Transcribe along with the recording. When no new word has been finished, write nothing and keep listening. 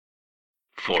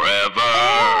Forever.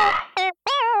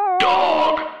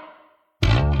 Dog.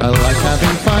 I like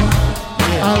having fun.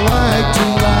 I like to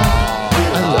laugh.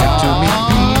 I like to meet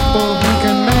people who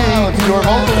can make your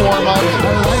vocal warm up.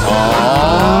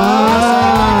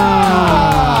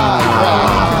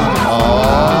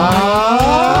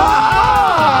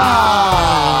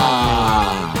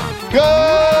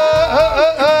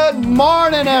 Good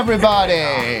morning,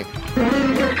 everybody.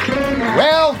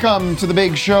 Welcome to the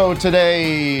big show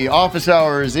today. Office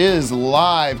Hours is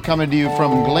live, coming to you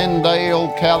from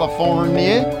Glendale,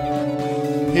 California.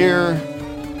 Here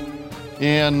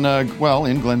in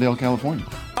Glendale, California.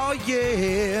 Oh,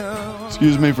 yeah.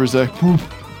 Excuse me for a sec.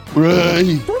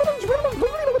 Right.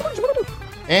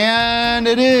 And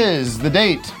it is the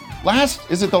date.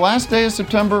 Is it the last day of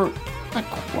September? Not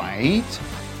quite.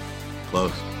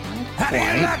 Close.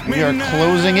 Quite. We are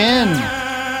closing in.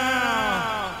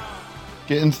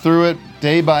 Getting through it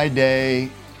day by day.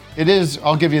 It is,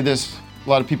 I'll give you this, a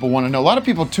lot of people want to know. A lot of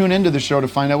people tune into the show to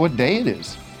find out what day it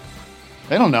is.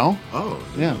 They don't know. Oh,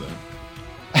 yeah.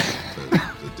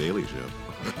 The Daily Show.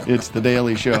 It's the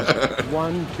Daily Show.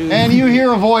 1, 2. And you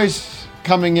hear a voice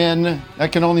coming in.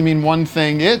 That can only mean one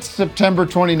thing. It's September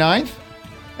 29th.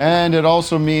 And it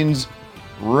also means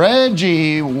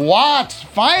Reggie Watts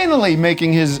finally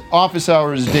making his Office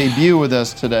Hours debut with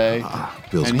us today.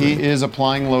 Feels and great. he is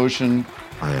applying lotion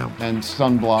I am. and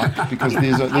sunblock because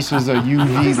this is a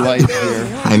UV light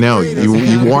here. I know.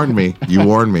 You warned me. You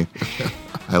warned me.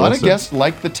 A lot of guests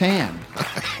like the tan.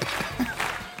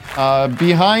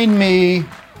 Behind me,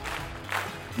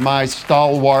 my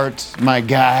stalwarts, my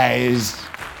guys,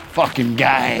 fucking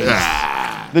guys,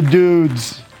 the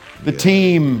dudes, the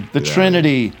team, the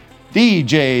Trinity,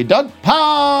 DJ Doug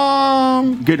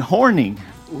Palm. Good horning.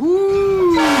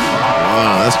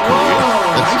 Wow, that's cool.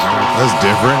 That's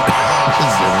different.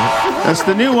 That's different. That's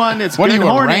the new one. It's What are good you,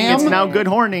 a horning. ram? It's now good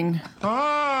horning.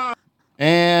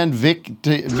 And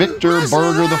Victor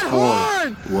Berger the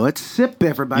Fourth. What's sip,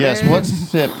 everybody? Yes, what's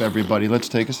sip, everybody? Let's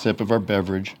take a sip of our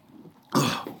beverage.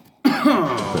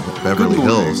 Beverly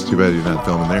Hills. Too bad you're not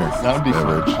filming there. That would be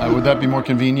fun. Would that be more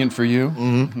convenient for you?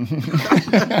 No.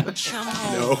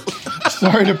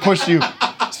 Sorry to push you.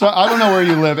 So I don't know where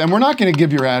you live, and we're not going to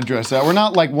give your address out. We're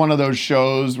not like one of those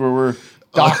shows where we're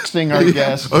doxing our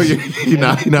guests. Oh, you're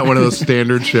not one of those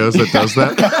standard shows that does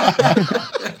that.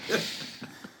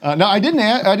 No, I didn't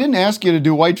ask you to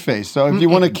do whiteface. So if you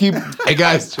want to keep Hey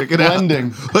guys, check it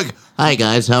blending. out. Look, hi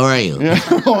guys, how are you?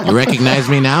 You recognize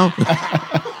me now?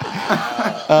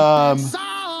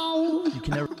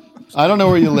 I don't know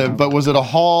where you live, but was it a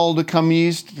haul to come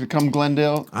east, to come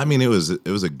Glendale? I mean, it was a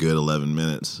good 11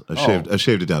 minutes. I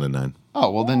shaved it down to 9. Oh,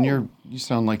 well then you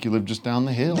sound like you live just down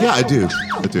the hill. Yeah, I do.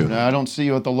 I don't see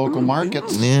you at the local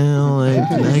markets. No,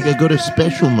 I go to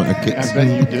special markets. I bet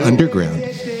you do. Underground.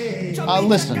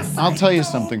 Listen, I'll tell you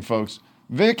something, folks.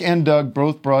 Vic and Doug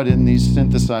both brought in these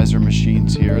synthesizer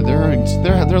machines here.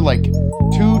 They're like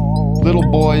two little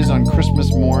boys on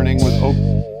Christmas morning with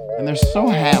and they're so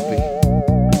happy.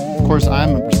 Of course,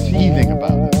 I'm seething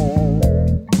about it.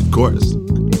 Of course.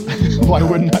 Why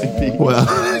wouldn't I be?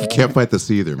 Well, you can't fight the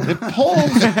seether, man. It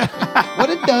pulls. What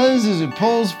it does is it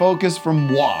pulls focus from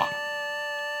wah.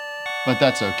 But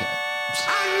that's okay.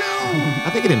 I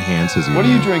think it enhances you. What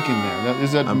are you drinking there?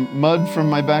 Is that mud from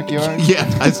my backyard? Yeah,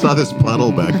 I saw this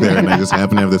puddle back there, and I just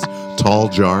happen to have this tall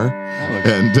jar.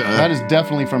 And that is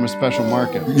definitely from a special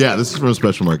market. yeah, this is from a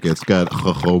special market. It's got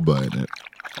jojoba in it.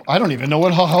 I don't even know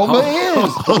what jojoba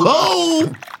is.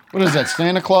 Oh, What is that?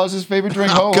 Santa Claus's favorite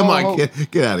drink? come on,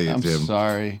 get out of here, I'm Tim.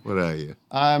 sorry. What are you?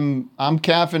 I'm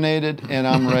caffeinated and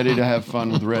I'm ready to have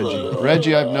fun with Reggie.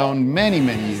 Reggie, I've known many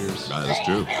years, That's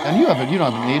true. and you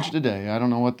don't have an age today. I don't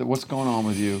know what's going on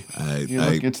with you.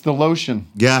 It's the lotion,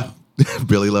 Yeah,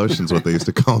 Billy Lotion's what they used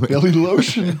to call me. Billy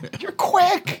Lotion. You're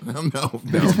quick.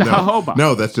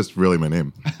 No, that's just really my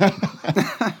name.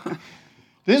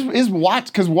 This is Watts,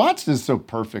 because Watts is so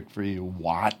perfect for you.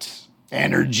 Watts.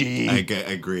 Energy. I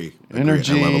agree.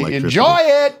 Energy. I love electricity. Enjoy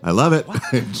it. I love it.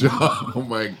 Oh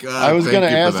my God. I was going to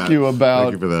ask you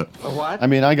about. Thank you for that. What? I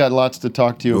mean, I got lots to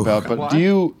talk to you about, but do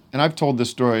you, and I've told this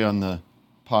story on the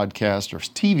podcast or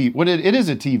TV, it is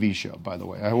a TV show, by the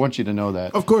way. I want you to know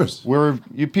that. Of course.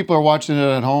 People are watching it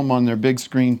at home on their big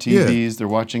screen TVs. Yeah. They're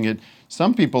watching it.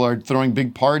 Some people are throwing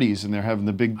big parties and they're having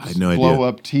the big no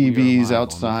blow-up TVs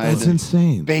outside. That's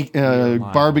insane.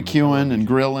 Barbecuing and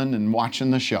grilling and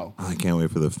watching the show. I can't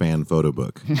wait for the fan photo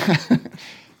book.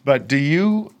 But do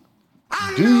you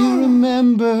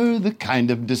remember the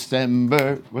kind of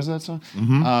December? Was that song?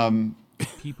 Mm-hmm.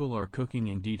 People are cooking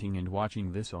and eating and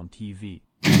watching this on TV.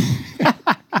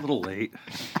 A little late.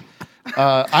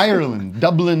 Ireland,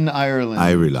 Dublin, Ireland.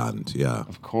 Ireland, yeah.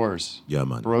 Of course. Yeah,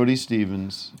 man. Brody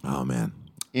Stevens. Oh, man.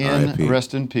 In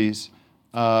rest in peace.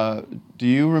 Do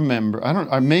you remember?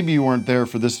 Maybe you weren't there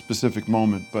for this specific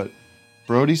moment, but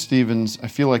Brody Stevens. I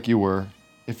feel like you were.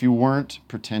 If you weren't,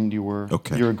 pretend you were.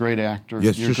 Okay. You're a great actor.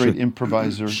 Yes, You're sure, a great sure.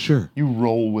 improviser. Sure. You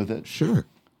roll with it. Sure.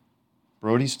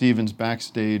 Brody Stevens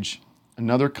backstage.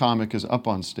 Another comic is up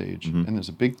on stage, Mm-hmm. and there's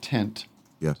a big tent.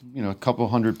 Yeah. A couple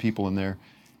hundred people in there,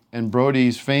 and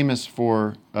Brody's famous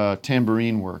for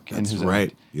tambourine work. That's in his right.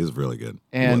 act. He is really good.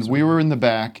 And we were in the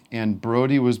back, and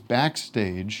Brody was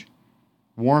backstage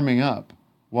warming up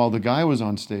while the guy was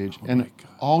on stage. And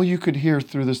all you could hear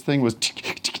through this thing was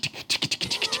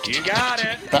You got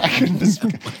it. back. And this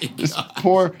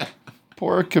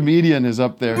poor comedian is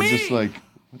up there just like,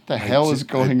 what the hell is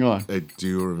going on? I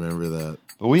do remember that.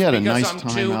 But we had a Because nice I'm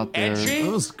time too out there. edgy?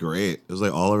 That was great. It was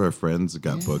like all of our friends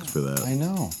got booked for that. I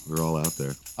know. We were all out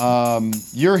there.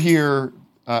 You're here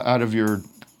out of your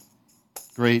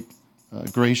great,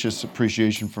 gracious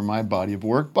appreciation for my body of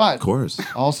work, but Of course.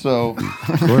 also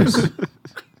Of course.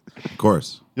 Of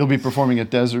course. you'll be performing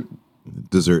at Dessert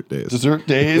days. Dessert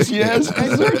Days. Yes,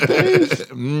 Dessert Days.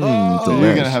 So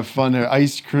you're going to have fun there.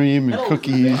 Ice cream and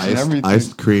cookies and everything.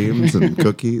 Iced creams and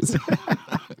cookies.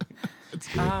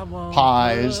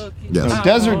 Pies. Yes. So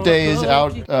Desert Days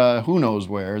out who knows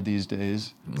where these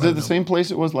days. Is it the same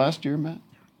place it was last year, Matt?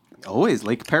 Always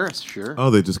Lake Paris, sure.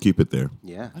 Oh, they just keep it there.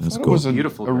 Yeah. That's It cool. was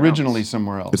Beautiful originally grounds.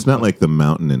 somewhere else. It's not like the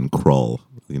mountain in Krull,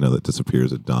 that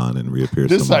disappears at dawn and reappears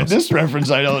somewhere else. This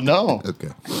reference I don't know. Okay.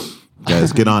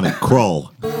 Guys, get on it. Krull.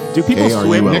 Do people K-R-U-L-L.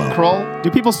 swim? Nick Kroll? Do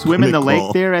people swim in Nick the lake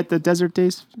Kroll. there at the Desert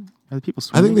Days? Are the people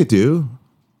I swimming? think they do.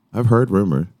 I've heard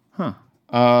rumor.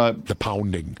 The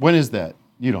pounding. When is that?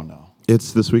 You don't know.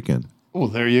 It's this weekend. Oh,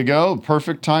 there you go.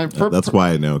 Perfect time. That's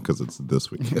why I know, because it's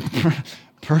this weekend.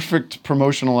 Perfect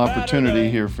promotional opportunity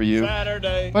here for you.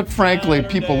 But frankly,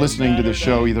 people listening to the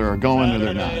show either are going or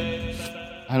they're not.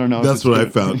 I don't know. if That's it's what I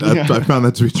good. found. Yeah. I found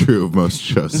that to be true of most Is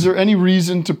shows. there any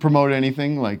reason to promote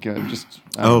anything? Like just.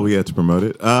 Oh, yeah, to promote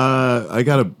it. I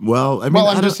got to, well, I mean. Well, I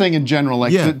I'm don't- just saying in general.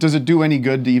 Like, Yeah. does it do any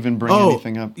good to even bring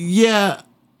anything up? Yeah.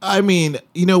 I mean,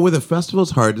 with a festival,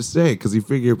 it's hard to say because you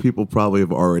figure people probably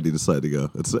have already decided to go.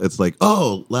 It's like,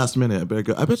 oh, last minute, I better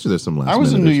go. I bet you there's some last minute. I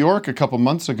was in New York a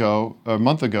month ago,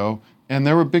 and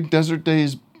there were big Desert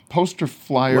Days poster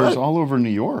flyers What? all over New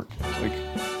York. Like,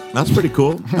 That's pretty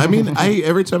cool. I mean,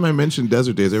 every time I mention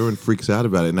Desert Days, everyone freaks out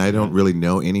about it, and I don't really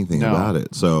know anything No. about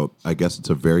it. So I guess it's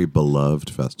a very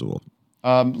beloved festival.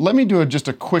 let me do just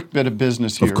a quick bit of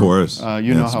business here. Of course. You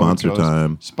Yeah, know how sponsor it goes.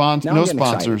 time. No I'm getting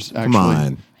sponsors, Come actually.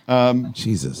 on.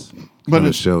 Jesus. but What kind of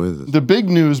it's- show is this? The big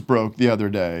news broke the other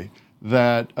day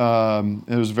that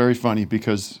it was very funny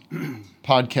because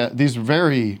these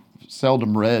very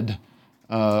seldom read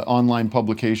online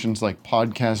publications like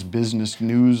Podcast Business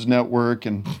News Network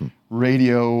and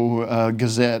Radio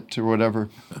Gazette or whatever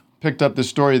picked up the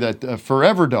story that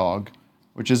Forever Dog,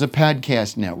 which is a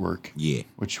podcast network, Yeah.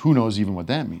 which who knows even what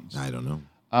that means, I don't know.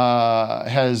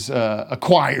 has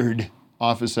acquired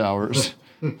Office Hours.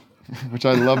 Which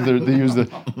I love. They use the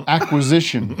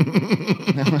acquisition.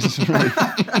 That was really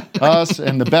us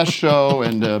and the best show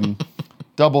and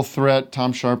Double Threat,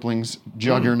 Tom Sharpling's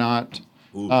Juggernaut.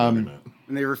 And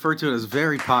they refer to it as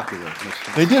very popular.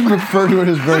 They did refer to it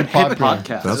as very popular.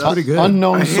 Podcast. That's pretty good.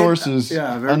 Unknown sources.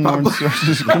 Yeah, very Unknown popular.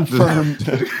 sources confirmed.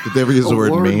 Did they ever use the word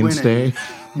Award-winning. mainstay?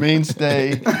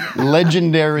 Mainstay,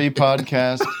 legendary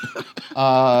podcast,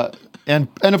 and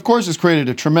of course, it's created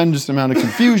a tremendous amount of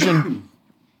confusion.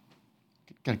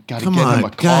 Gotta Come get him on, a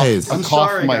cough, guys. a I'm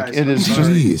cough sorry, mic. guys. It is I'm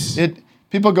just sorry. it.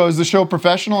 People go, is the show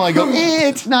professional? I go,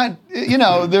 it's not.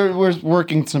 We're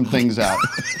working some things out.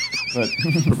 But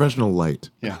Professional light.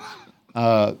 yeah,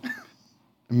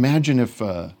 imagine if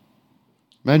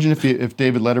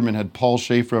David Letterman had Paul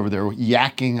Schaefer over there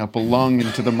yakking up a lung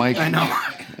into the mic. I know.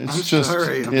 It's I'm just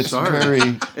sorry. I'm it's sorry. very.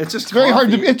 It's just It's very hard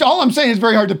to. coffee. It's all I'm saying. It's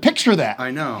very hard to picture that. I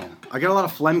know. I get a lot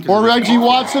of phlegm. 'cause Or of this Reggie coffee.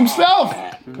 Watts himself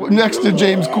next to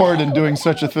James Corden doing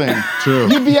such a thing. True.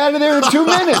 You'd be out of there in 2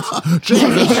 minutes.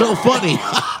 James, it's so funny.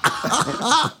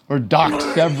 Or Doc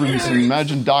Severinsen.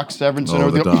 Imagine Doc Severinsen Oh,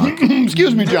 over the there. Doc.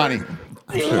 Excuse me, Johnny.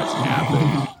 I'm sure it's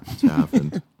happened. It's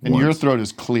happened. And your once. throat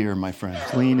is clear, my friend.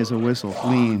 Clean as a whistle.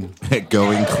 Clean.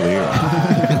 Going clear.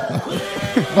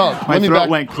 Well, My let me throat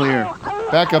went clear.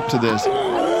 back up to this.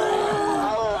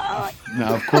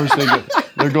 Now, of course,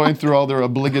 they're going through all their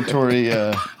obligatory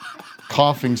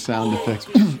coughing sound effects.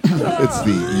 It's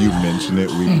the you mention it,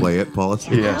 we play it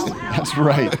policy. Yes, that's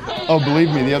right. Oh, believe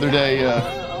me, the other day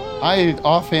I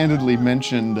offhandedly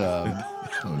mentioned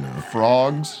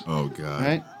frogs, Oh, God.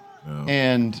 right? No.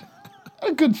 And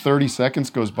a good 30 seconds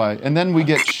goes by, and then we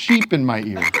get sheep in my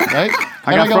ear, right?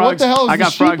 I And got I go, what frogs. the hell I is the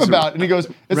got sheep frogs about? And he goes,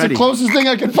 it's ready. the closest thing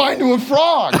I can find to a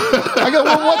frog. I go,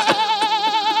 well, what?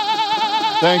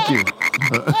 Thank you.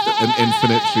 An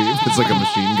infinite sheep. It's like a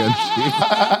machine gun sheep.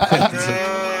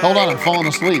 Hold on, I'm falling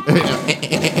asleep. All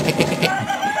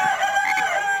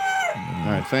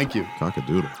right, thank you.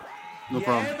 Cockadoodle. No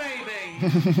problem.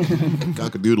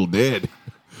 Cockadoodle dead.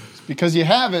 Because you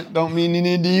have it, don't mean you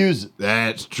need to use it.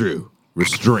 That's true.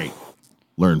 Restraint.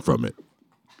 Learn from it.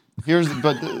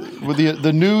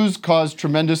 The news caused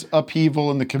tremendous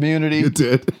upheaval in the community. It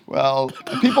did. Well,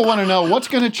 people want to know what's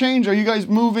going to change. Are you guys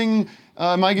moving?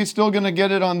 Am I still going to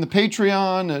get it on the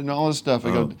Patreon and all this stuff?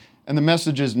 I go, and the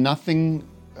message is nothing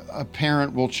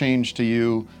apparent will change to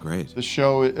you. Great. The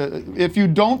show, if you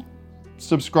don't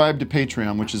subscribe to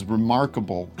Patreon, which is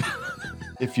remarkable,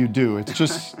 if you do, it's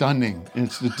just stunning.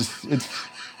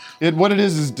 What it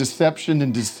is deception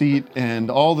and deceit and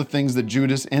all the things that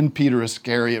Judas and Peter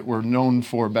Iscariot were known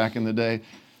for back in the day.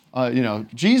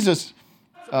 Jesus,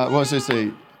 what was I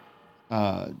say?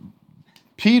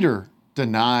 Peter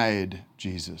denied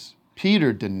Jesus.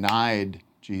 Peter denied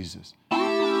Jesus.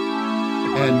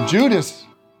 And Judas,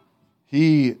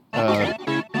 he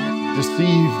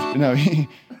deceived. No,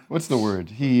 what's the word?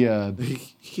 He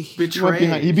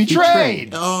Betrayed. He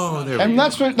betrayed. Oh, there we And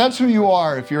go. that's who you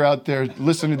are if you're out there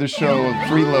listening to the show of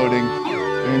freeloading,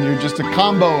 and you're just a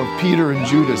combo of Peter and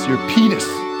Judas. You're Petus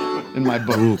in my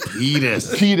book. Ooh,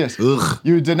 Petus. Petus. Ugh.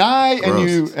 You deny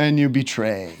Gross. and you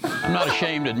betray. I'm not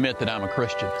ashamed to admit that I'm a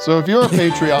Christian. So if you're a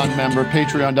Patreon member,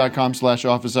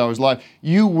 patreon.com/Office Hours Live,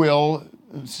 you will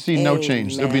see no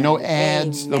change. There'll be no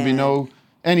ads. There'll be no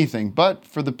anything. But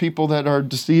for the people that are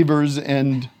deceivers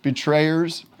and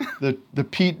betrayers, the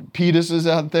Petuses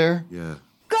out there, Yeah.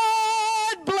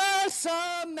 God bless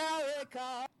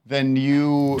America. then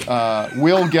you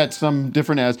will get some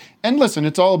different ads. And listen,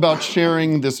 it's all about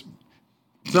sharing this.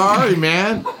 Sorry,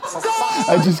 man.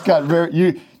 I just got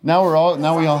very. Now we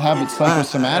all have it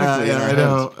psychosomatically in our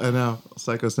heads. I know.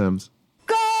 Psycho Sims.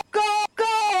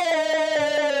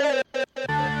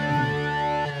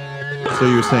 So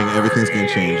you were saying everything's going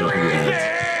to change after the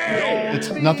ads.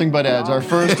 It's nothing but ads. Our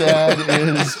first ad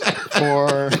is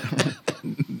for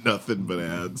Nothing but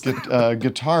ads.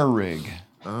 Guitar Rig,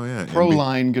 Oh, yeah.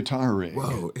 Proline Guitar Rig.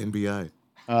 Whoa, NBI.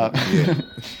 I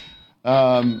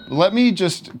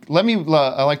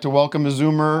like to welcome a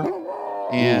Zoomer,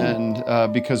 and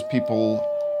because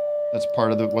that's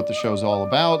part of what the show's all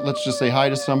about. Let's just say hi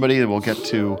to somebody, and we'll get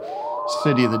to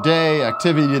City of the Day,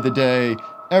 Activity of the Day,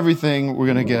 everything. We're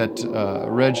going to get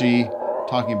Reggie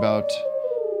talking about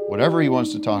whatever he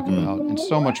wants to talk about, and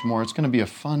so much more. It's going to be a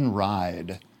fun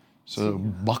ride, so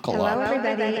buckle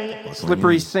up.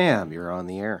 Slippery Sam, you're on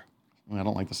the air. I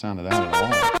don't like the sound of that at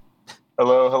all.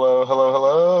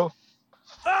 Hello.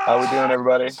 How we doing,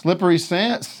 everybody? Slippery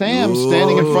Sam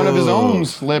standing in front of his own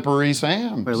Slippery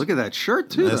Sam. Wait, look at that shirt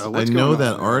too. That's- Though. I What's know going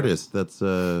that on? artist. That's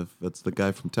the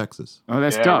guy from Texas. Oh,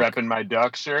 that's Yeah, Duck. repping my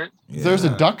duck shirt. Yeah. There's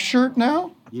a duck shirt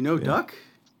now? You know Duck?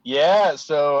 Yeah,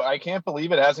 so I can't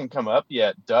believe it hasn't come up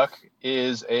yet. Duck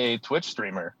is a Twitch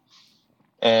streamer,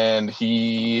 and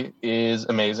he is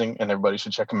amazing, and everybody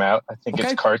should check him out. I think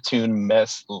it's Cartoon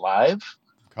Mess Live.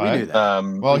 We knew that.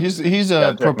 Well, he's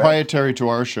Yeah, proprietary to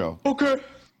our show.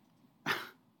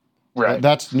 Right.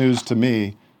 That's news to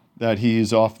me that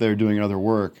he's off there doing other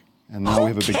work, and now we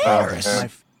have a big progress.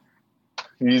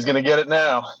 He's gonna get it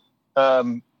now.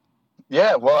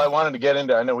 Yeah, well, I wanted to get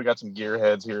into. I know we got some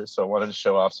gearheads here, so I wanted to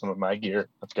show off some of my gear.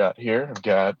 I've got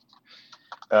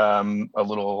a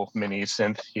little mini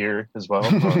synth here as well. I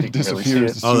don't know if you can really see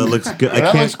Disappears. it. Oh, that looks good. I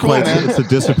That can't looks cool, quite. man. It's a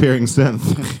disappearing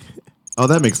synth. Oh,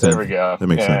 that makes sense. There we go. That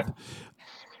makes Yeah. sense.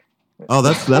 Oh,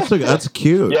 that's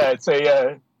cute. Yeah, it's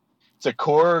a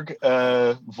Korg.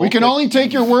 We can Voltic only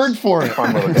take your word for it.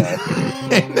 fun little guy.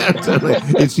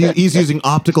 He's using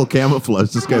optical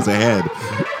camouflage. This guy's ahead. All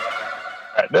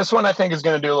right, this one I think is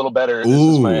going to do a little better. This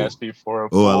is my Ooh. SP404.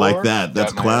 Oh, I like that.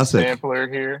 That's Got my classic. Sampler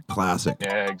here. Classic.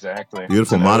 Yeah, exactly. Beautiful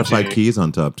It's an modified OG. keys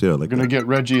on top too. I like We're going to that. get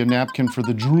Reggie a napkin for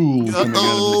the drool. coming out of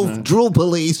Oh, his- drool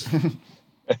police.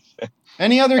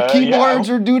 Any other keyboards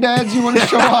or doodads you want to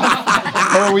show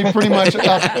off? Or are we pretty much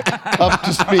up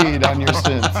to speed on your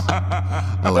synths?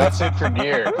 I like. That's it for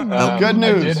gear. Good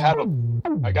news.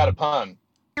 I got a pun.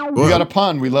 We got a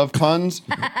pun. We love puns.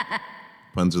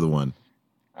 Puns are the one.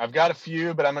 I've got a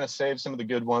few, but I'm going to save some of the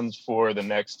good ones for the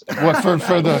next. What,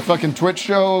 for the fucking Twitch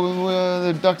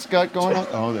show the Ducks got going on?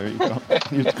 Oh, there you go.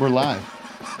 We're live.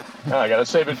 No, I got to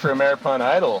save it for Ameripun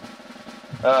Idol.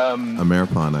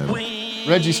 Ameripon.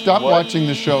 Reggie, stop watching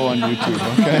the show on YouTube,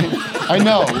 okay? I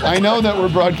know that we're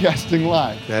broadcasting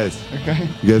live. Guys, okay?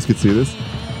 You guys can see this?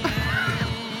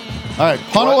 All right,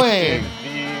 punt away.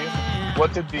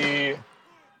 What did the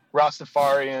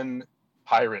Rastafarian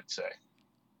pirate say?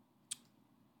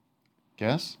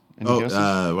 Guess? Any guesses?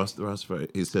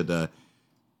 Rastafari. He said,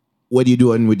 what are you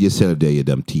doing with yourself there, you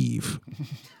dumb thief?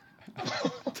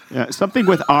 Yeah, something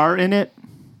with R in it.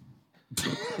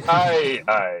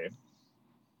 Aye.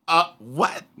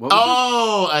 What?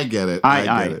 Oh, I get it. I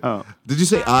get it. Oh. Did you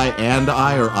say I and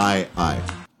I or I? Aye.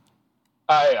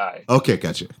 Okay,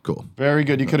 gotcha. Cool. Very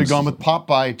good. You could have gone with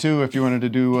Popeye, too, if you wanted to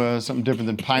do something different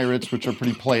than pirates, which are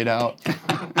pretty played out.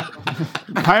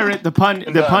 Pirate, the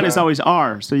pun is always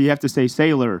R, so you have to say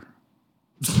sailor.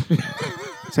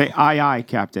 Say aye,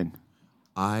 Captain.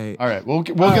 All right, we'll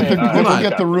get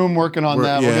the room working on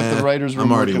that. We'll get the writers'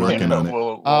 room. I'm already working on it.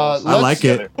 I like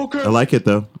it. Okay. I like it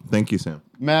though. Thank you, Sam.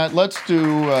 Matt, let's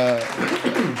do.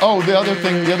 The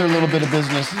other little bit of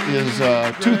business is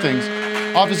two things.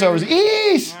 Office Hours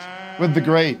East with the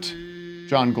great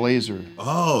John Glazer.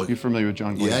 Oh, you familiar with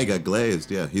John Glazer? Yeah, he got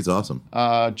glazed. Yeah, he's awesome.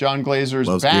 John Glazer's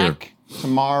Loves back gear.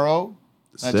 tomorrow.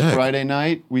 That's Sick. Friday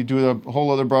night. We do a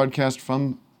whole other broadcast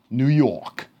from New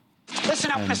York.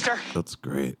 Listen up, mister. That's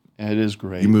great. It is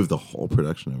great. You moved the whole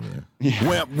production over there.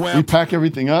 Yeah. We pack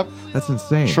everything up. That's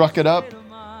insane. Truck it up.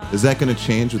 Is that going to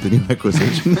change with the new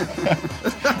acquisition?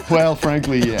 Well,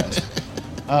 frankly, yes.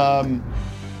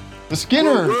 The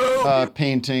Skinner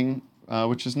painting,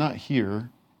 which is not here,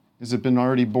 has it been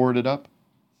already boarded up?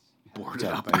 Boarded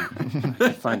up.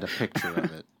 I find a picture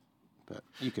of it, but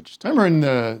you could just.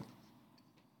 Remember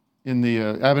in the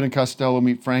Abbott and Costello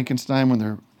Meet Frankenstein when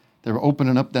they're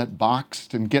opening up that box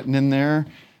and getting in there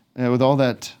with all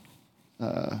that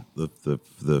the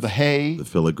hay, the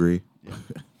filigree. Yeah.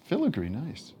 Filigree,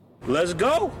 nice. Let's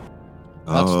go.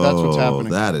 That's what's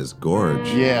happening. That is gorge.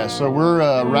 Yeah, so we're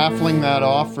raffling that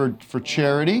off for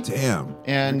charity. Damn.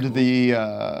 And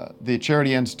the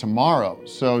charity ends tomorrow.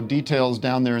 So details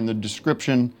down there in the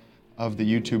description of the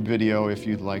YouTube video if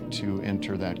you'd like to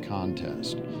enter that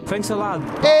contest. Thanks a lot.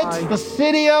 It's the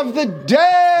City of the Day!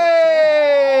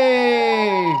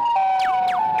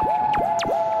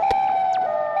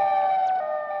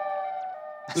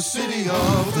 The City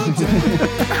of the Day.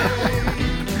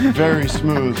 Very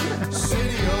smooth.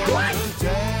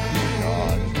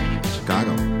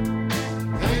 Chicago.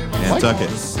 Nantucket.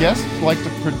 Guests like to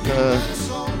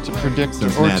predict or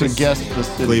to guess the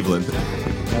city. Cleveland.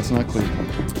 That's not Cleveland.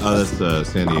 Oh, that's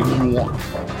San Diego.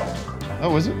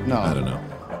 Oh, is it? No. I don't know.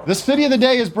 The City of the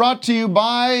Day is brought to you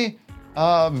by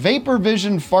Vapor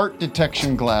Vision fart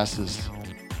detection glasses.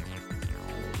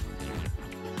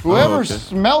 Whoever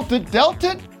smelt it, dealt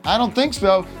it? I don't think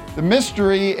so. The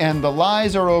mystery and the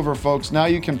lies are over, folks. Now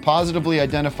you can positively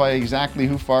identify exactly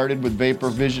who farted with Vapor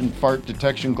Vision fart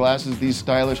detection glasses. These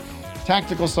stylish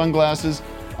tactical sunglasses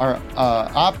are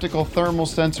optical thermal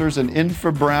sensors and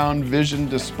infraround vision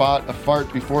to spot a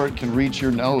fart before it can reach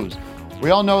your nose. We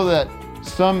all know that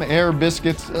some air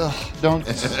biscuits don't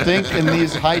stink in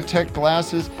these high-tech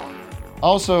glasses.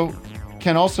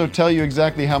 Can also tell you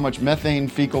exactly how much methane,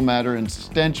 fecal matter, and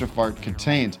stench a fart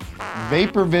contains.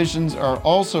 Vapor Visions are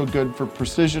also good for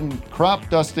precision crop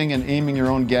dusting and aiming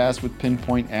your own gas with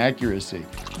pinpoint accuracy.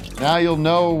 Now you'll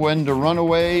know when to run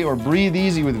away or breathe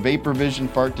easy with Vapor Vision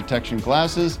fart detection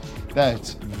glasses.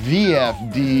 That's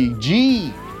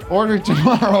VFDG. Order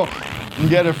tomorrow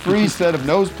and get a free set of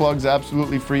nose plugs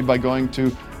absolutely free by going to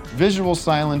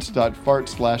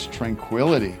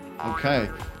visualsilence.fart/tranquility. Okay.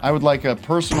 I would like a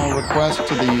personal request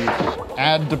to the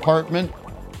ad department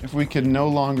if we could no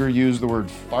longer use the word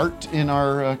fart in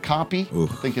our copy.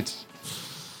 Oof. I think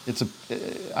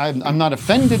I'm not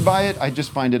offended by it. I just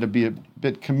find it to be a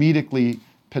bit comedically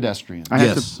pedestrian. I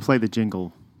have to play the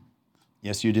jingle.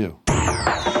 Yes, you do.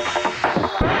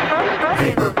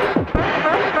 Vapor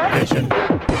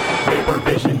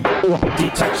Vision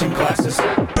detection glasses.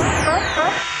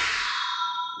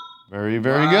 Very,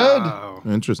 very good.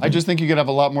 Interesting. I just think you could have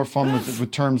a lot more fun with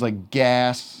terms like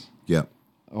gas. Yeah.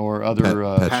 Or other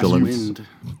petulance.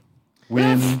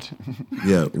 Wind.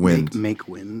 Yeah, wind. Make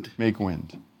wind. Make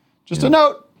wind. Just a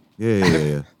note.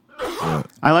 Yeah.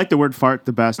 I like the word fart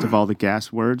the best of all the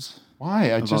gas words. Why?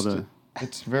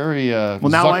 It's very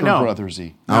now I know.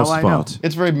 Brothers-y. Now I know.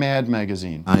 It's very Mad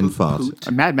Magazine. Einfalt.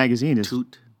 Mad Magazine is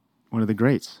one of the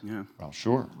greats. Yeah. Well,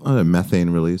 sure. A methane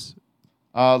release.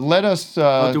 Let us.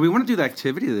 Do we want to do the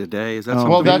activity of the day? Is that something?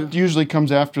 Well, that usually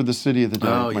comes after the City of the Day.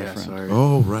 Oh, my yeah, friend. sorry.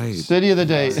 Oh, right. City of the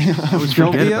Day. I was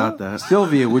forget about that.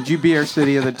 Sylvia, would you be our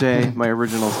City of the Day? My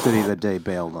original City of the Day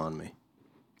bailed on me.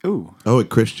 Ooh. Oh, it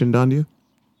Christianed on you?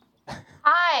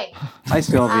 Hi, Hi. Hi,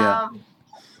 Sylvia.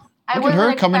 Look at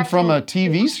her coming from a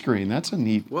TV screen. That's a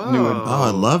neat new. Oh,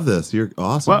 I love this. You're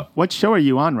awesome. What show are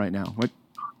you on right now? What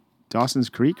Dawson's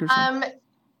Creek or something?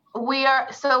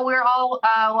 We're all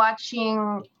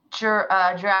watching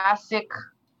Jurassic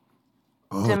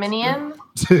Dominion.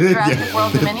 Jurassic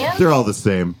World Dominion. They're all the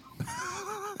same.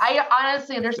 I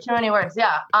honestly, there's too many words.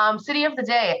 Yeah. City of the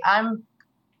day. I'm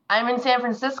in San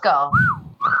Francisco.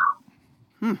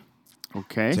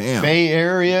 Okay. Damn. Bay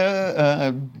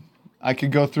Area. I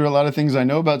could go through a lot of things I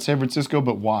know about San Francisco,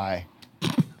 but why?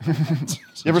 You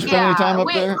ever spend any time up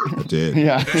there? I did.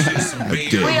 Yeah. I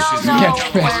did. We all know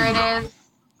where it is.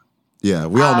 Yeah,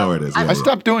 we all know where it is. Yeah. I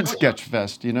stopped doing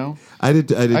Sketchfest, you know? I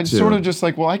did I too. sort of just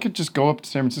like, well, I could just go up to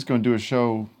San Francisco and do a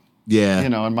show, Yeah. you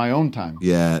know, in my own time.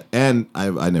 Yeah, and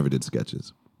I never did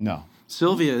sketches. No.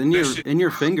 Sylvia, in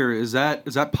your finger, is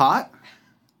that pot?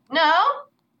 No.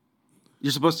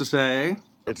 You're supposed to say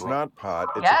it's not pot.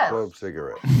 It's Yes. a clove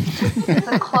cigarette. It's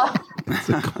a clove. It's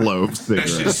a clove cigarette.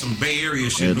 That's just some Bay Area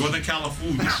shit, Northern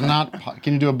California. It's not pot.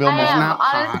 Can you do a Bill Maher?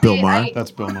 Honestly, Bill Maher?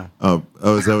 That's Bill Maher. Oh,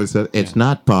 is that what he said? It's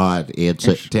not pod. It's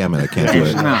damn it, I can't do it.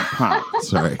 It's not pot.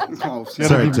 Sorry. You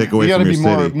Sorry, gotta take away you from gotta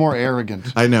your be city. more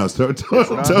arrogant. I know, so not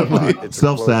totally pot, it's a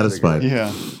self-satisfied.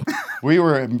 Yeah.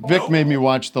 Vic made me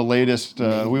watch the latest,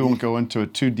 we won't go into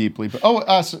it too deeply, but,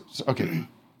 okay.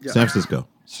 San Francisco.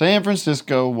 San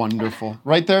Francisco, wonderful.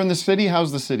 Right there in the city,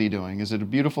 how's the city doing? Is it a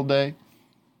beautiful day?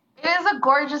 It is a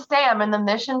gorgeous day. I'm in the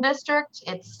Mission District.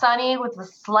 It's sunny with a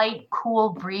slight cool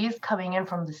breeze coming in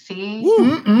from the sea.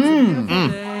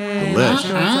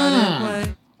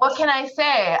 Delish. What can I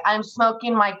say? I'm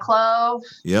smoking my clove.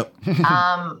 Yep.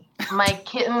 My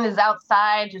kitten is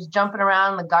outside just jumping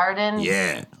around the garden.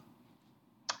 Yeah.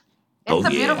 It's a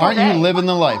beautiful Aren't day. you living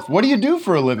the life? What do you do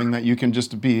for a living that you can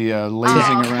just be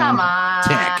lazing around? Come on.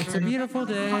 Tech. It's a beautiful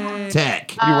day.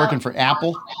 Tech. You working for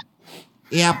Apple?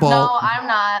 Apple. No, I'm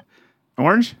not.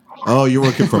 Orange? Oh, you're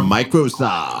working for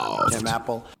Microsoft. Kim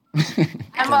Apple.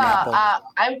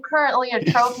 I'm currently a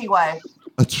trophy wife.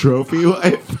 A trophy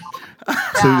wife?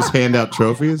 So you just hand out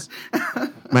trophies?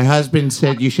 My husband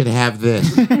said you should have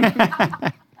this. No,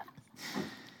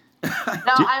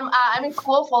 I'm in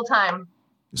school full time.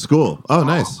 School. Oh,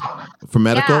 nice. For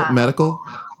medical? Yeah. Medical?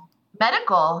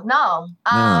 Medical? No.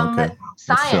 Oh, okay.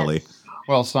 That's Science. silly.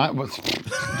 Well,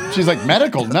 she's like,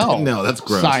 medical? No. No, that's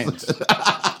gross. Science.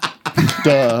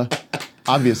 Duh.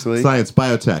 Obviously. Science.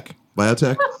 Biotech.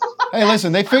 Biotech? Hey,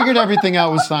 listen, they figured everything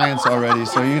out with science already,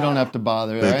 so you don't have to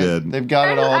bother. They right? did. They've got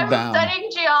it all I'm down.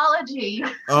 studying geology.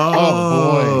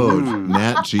 Oh, boy.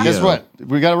 Nat Geo. Guess what?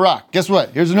 We got a rock. Guess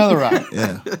what? Here's another rock.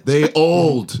 Yeah. They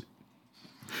old.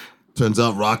 Turns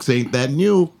out rocks ain't that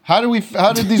new. How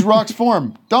did these rocks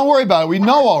form? Don't worry about it. We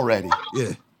know already.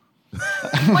 Yeah. We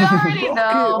already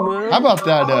know. How about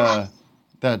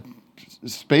that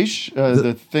space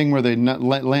the thing where they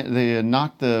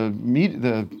knocked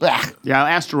the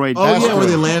asteroid. Oh yeah, where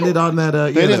they landed on that.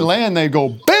 They didn't land. They go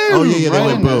boom. Oh yeah, they right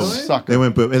went in there. boom. Sucker. They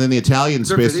went boom, and then the Italian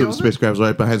spacecraft was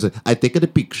right behind. Said, "I take a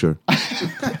picture."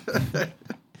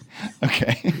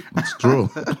 Okay, it's true.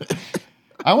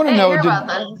 I want to Hey, know. hear about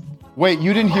this. Wait,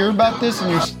 you didn't hear about this, and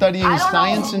you're studying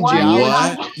science and what geology?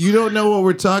 What? You don't know what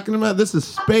we're talking about? This is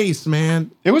space,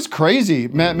 man. It was crazy,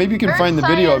 Matt. Maybe you can Earth find the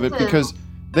video of it sciences. because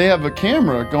they have a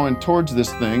camera going towards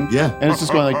this thing. Yeah. And it's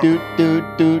just going like doot, doot,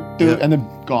 doot, doot, and then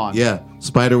gone. Yeah,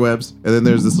 spider webs, and then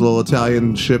there's this little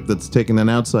Italian ship that's taking an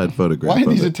outside photograph. Why are of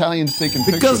these it. Italians taking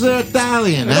Because pictures? they're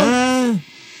Italian, huh?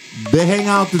 They hang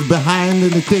out behind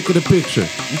and they take a picture.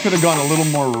 You could have gone a little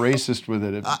more racist with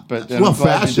it, but Well, I'm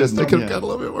glad you fascist. They didn't. could have Yeah. got a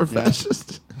little bit more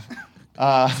fascist.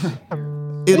 At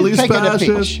least taking a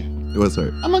fascist. picture. What's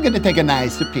that? I'm going to take a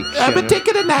nice picture. I'm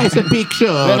taking a nice picture.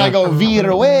 Then I go veer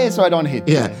away so I don't hit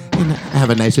you. Yeah, and have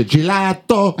a nice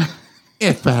gelato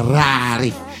and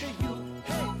Ferrari.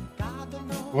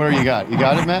 What do you got? You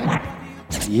got it, Matt?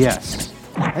 Yes.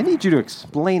 I need you to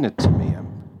explain it to me. I'm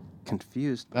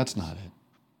confused. That's not it.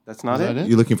 That's not Is it? that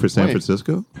You looking for San Wait.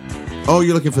 Francisco? Oh,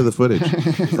 you're looking for the footage.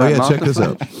 Oh yeah, check this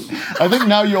out. I think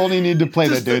now you only need to play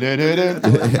the do-do-do-do.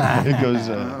 It goes.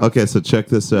 Okay, so check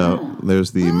this out.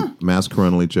 There's the mass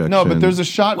coronal ejection. No, but there's a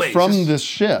shot from this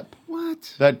ship.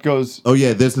 What? That goes. Oh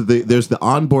yeah, there's the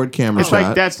onboard camera It's shot.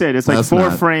 like that's it. It's like That's four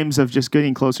not- frames of just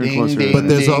getting closer and Ding, closer. ding. But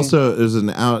there's also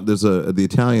the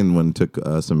Italian one took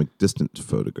some distant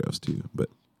photographs too. But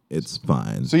It's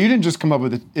fine. So you didn't just come up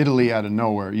with Italy out of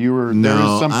nowhere. There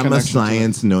was some I'm a connection to it.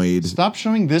 science noid. Stop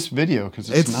showing this video because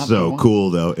It's not the so one.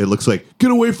 cool, though. It looks like,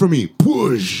 get away from me,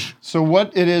 push. So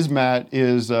what it is, Matt,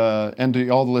 is, and to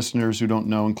all the listeners who don't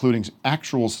know, including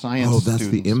actual science that's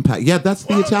students. the impact. Yeah, that's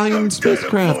the Italian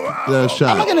spacecraft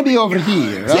shot. I'm going to be over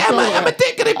here. I'm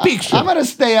taking a picture. I'm going to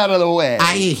stay out of the way.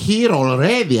 I here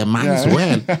already, I might as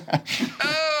well.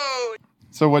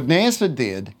 So what NASA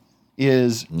did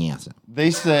is they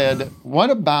said,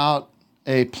 what about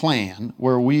a plan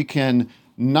where we can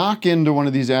knock into one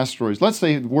of these asteroids? Let's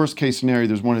say, worst case scenario,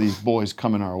 there's one of these boys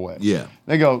coming our way. Yeah.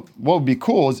 They go, what would be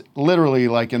cool is literally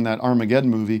like in that Armageddon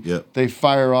movie, they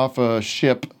fire off a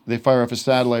ship, they fire off a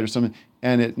satellite or something,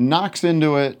 and it knocks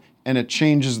into it, and it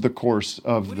changes the course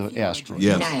of the asteroid.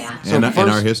 Yes. So and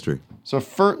first, our history. So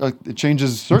it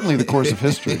changes certainly the course of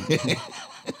history.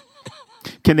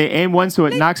 Can they aim one so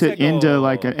it knocks it into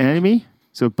like an enemy?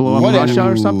 So it blow up Russia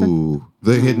or something? Ooh,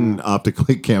 the hidden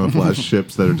optically camouflaged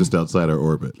ships that are just outside our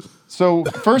orbit. So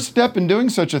first step in doing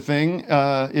such a thing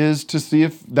is to see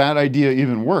if that idea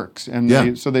even works. And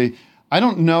I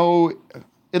don't know.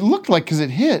 It looked like because it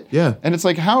hit. Yeah. And it's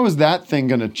like, how is that thing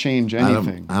going to change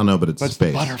anything? I don't know, but it's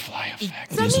space. The butterfly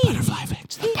effect. It is the butterfly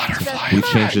effect. The butterfly. We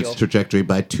changed its trajectory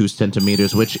by 2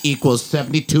 centimeters, which equals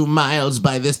 72 miles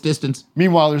by this distance.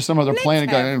 Meanwhile, there's some other planet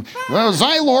going, well,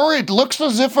 Xylor, it looks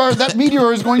as if that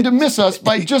meteor is going to miss us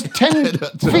by just 10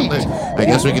 feet. I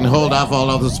guess we can hold off all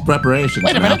of this preparation.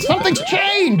 Wait a minute, something's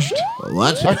changed.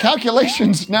 What? Our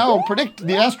calculations now predict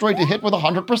the asteroid to hit with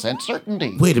 100%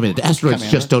 certainty. Wait a minute,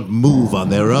 asteroids just don't move on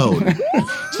their own.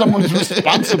 Someone's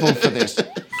responsible for this.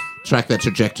 Track that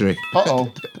trajectory.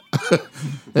 Uh-oh.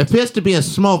 There appears to be a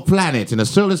small planet in a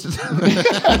solar system.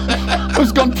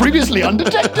 Who's gone previously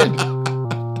undetected.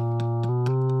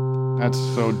 That's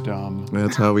so dumb.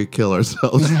 That's how we kill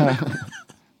ourselves.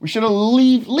 We should have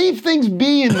leave things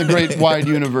be in the great wide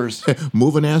universe.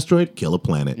 Move an asteroid, kill a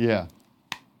planet. Yeah.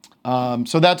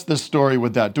 So that's the story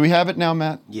with that. Do we have it now,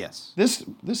 Matt? Yes. This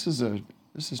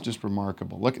is just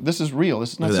remarkable. Look, this is real.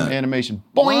 This is not Look at some that. animation.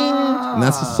 Boing! And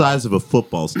that's the size of a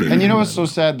football stadium. And you know what's so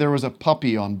sad? There was a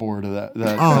puppy on board of that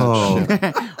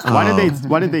ship.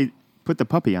 Why did they put the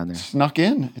puppy on there? Snuck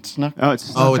in. It snuck. Oh, it's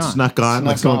snuck it's on. snuck on.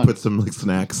 Like Snuck someone on. put some like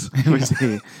snacks. It was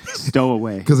a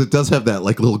stowaway. Because it does have that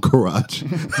like little garage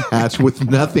hatch with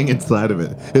nothing inside of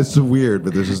it. It's weird,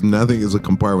 but there's just nothing. There's a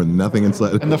compartment with nothing inside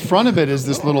of it. And the front of it is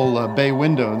this little bay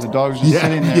window, and the dog's just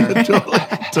sitting there.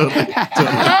 totally.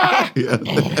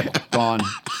 Gone.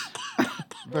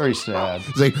 Very sad.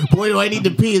 It's like, boy, do I need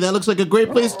to pee. That looks like a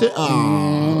great place to.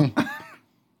 Oh.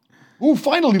 Ooh,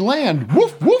 finally land.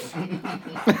 Woof, woof.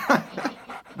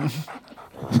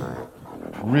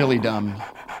 Really dumb.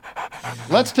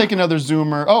 Let's take another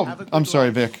zoomer. Oh, I'm sorry,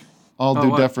 Vic. I'll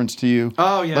do what? deference to you.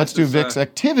 Oh, yeah. Let's do Vic's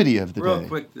activity of the Real day.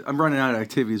 quick, I'm running out of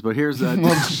activities, but here's that.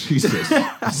 Jesus.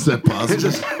 Is that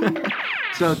possible?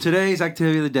 So today's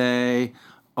activity of the day,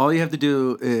 all you have to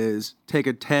do is take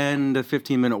a 10 to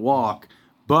 15 minute walk,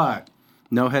 but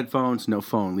no headphones, no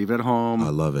phone. Leave it at home. I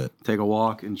love it. Take a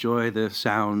walk, enjoy the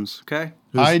sounds, okay?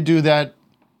 I do that.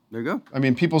 There you go. I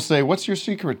mean, people say, what's your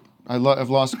secret? I've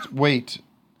lost weight.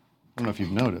 I don't know if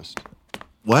you've noticed.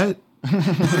 What?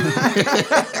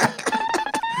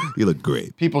 You look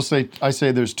great. People say, I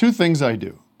say there's 2 things I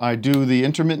do. I do the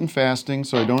intermittent fasting,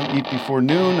 so I don't eat before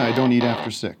noon. I don't eat after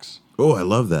 6. Oh, I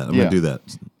love that. I'm going to do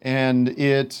that. And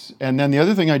then the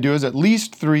other thing I do is at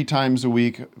least 3 times a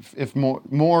week, if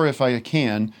more if I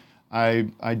can. I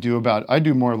do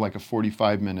more like a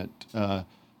 45-minute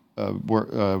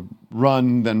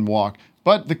run than walk.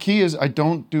 But the key is I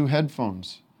don't do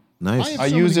headphones. Nice. I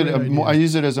use it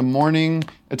as a morning.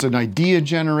 It's an idea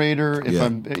generator.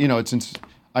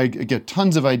 I get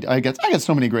tons of ideas. I get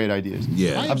so many great ideas.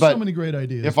 Yeah. I have But so many great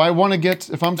ideas. if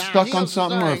I'm stuck on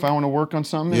something, or if I want to work on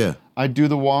something, I do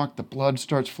the walk. The blood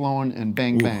starts flowing, and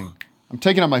bang, bang. I'm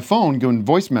taking out my phone, doing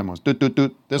voice memos. Doot, doot,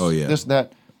 doot. This,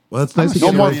 that. Well, that's nice.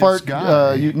 No more fart.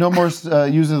 No more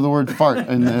use of the word fart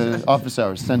in the office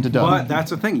hours. Send to Doug. But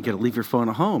that's the thing. You got to leave your phone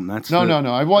at home. That's No.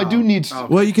 I do need.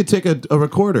 Well, you could take a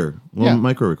recorder,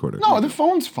 micro recorder. No, the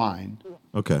phone's fine.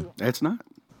 Okay. It's not.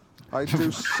 I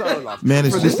do so love Man,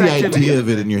 it's For just this the activity. idea of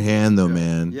it in your hand, though,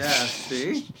 man. Yeah,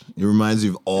 see? It reminds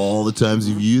you of all the times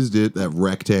you've used it, that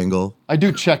rectangle. I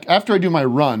do check after I do my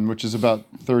run, which is about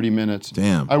 30 minutes.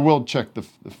 Damn. I will check the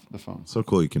phone. So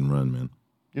cool you can run, man.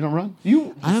 You don't run?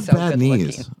 I have bad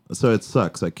knees, so it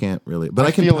sucks. I can't really. But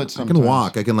I can feel it I sometimes. can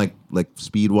walk. I can like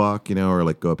speed walk, or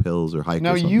like go up hills or hike.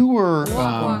 Now or something. you were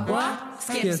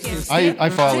I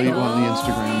follow you on the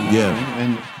Instagram.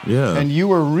 Yeah. And you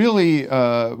were really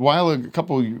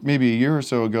maybe a year or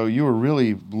so ago, you were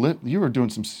really you were doing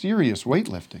some serious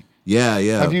weightlifting. Yeah.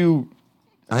 Have you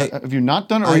not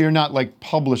done it, or you're not like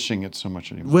publishing it so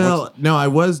much anymore? Well, no, I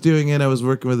was doing it. I was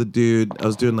working with a dude. I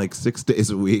was doing like 6 days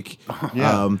a week.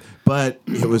 Yeah. But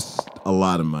it was a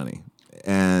lot of money.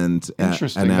 And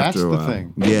interesting. And That's after a the while,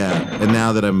 thing. Yeah. And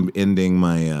now that I'm ending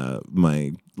my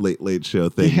my late show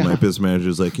thing, my business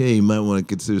manager's like, "Hey, you might want to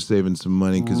consider saving some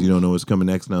money because you don't know what's coming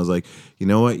next." And I was like, "You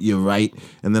know what? You're right."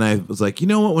 And then I was like, "You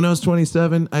know what? When I was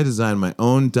 27, I designed my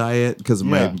own diet because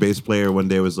my bass player one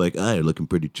day was like, "Oh, you're looking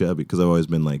pretty chubby," because I've always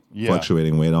been like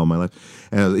fluctuating weight all my life.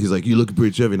 And he's like, "You looking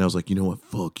pretty chubby," and I was like, "You know what?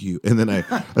 Fuck you." And then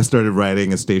I started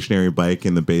riding a stationary bike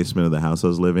in the basement of the house I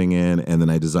was living in, and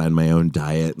then I designed my own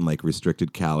diet and like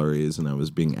restricted calories, and I was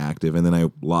being active, and then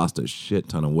I lost a shit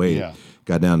ton of weight. Yeah.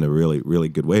 Got down to really, really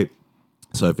good weight.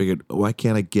 So I figured, why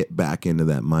can't I get back into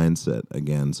that mindset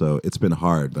again? So it's been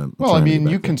hard. But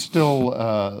you can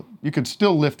still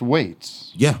lift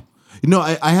weights. Yeah.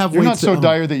 I have. You're not weights so at home.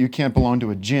 dire that you can't belong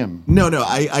to a gym. No,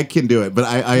 I can do it, but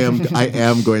I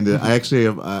am going to. I actually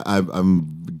have.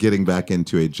 I'm getting back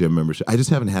into a gym membership. I just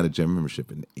haven't had a gym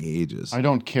membership in ages. I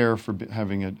don't care for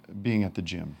being at the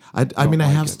gym. I mean, I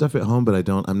have stuff at home, but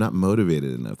I'm not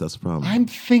motivated enough. That's the problem. I'm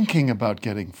thinking about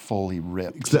getting fully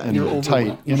ripped and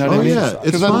tight. You know what I mean? Yeah,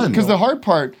 it's fun. Because the hard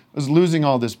part was losing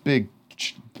all this big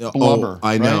blubber.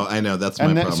 I know. That's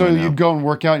my problem. So you'd go and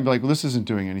work out and be like, well, this isn't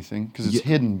doing anything because it's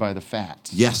hidden by the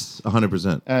fats. Yes,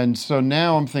 100%. And so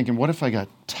now I'm thinking, what if I got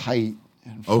tight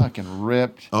and fucking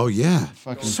ripped? Oh, yeah.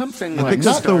 Something I think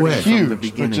that's the way.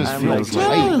 Huge, but just feels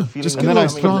tight. Just and then I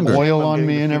put oil on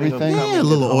me and everything. Yeah, a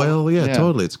little oil. Yeah,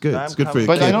 totally. It's good. It's good for your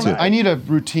kid, too. I need a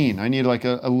routine. I need like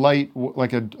a light,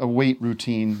 like a weight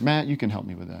routine. Matt, you can help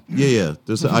me with that. Yeah.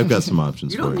 I've got some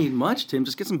options. You don't need much, Tim.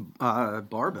 Just get some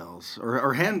barbells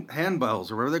or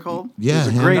handbells or whatever they're called. Yeah,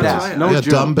 it's a great app. No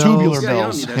joke. Dumbbells, tubular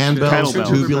bells, handbells,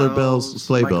 tubular bells,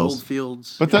 sleigh bells.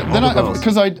 Goldfields. But then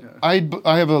because I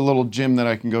have a little gym that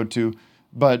I can go to.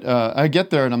 But I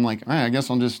get there and I'm like, all right, I guess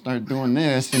I'll just start doing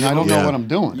this, and I don't know what I'm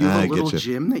doing. You have a little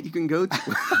gym that you can go to?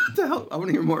 What the hell? I want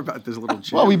to hear more about this little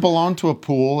gym. Well, we belong to a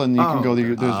pool, and you can go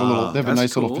there. They have a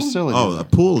nice little facility. Oh, a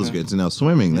pool is good. So now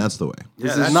swimming, that's the way.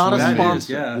 This is not a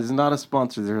sponsor. This is not a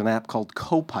sponsor. There's an app called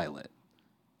Copilot.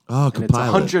 Oh, and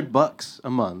Copilot. it's $100 a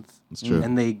month. That's true.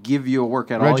 And they give you a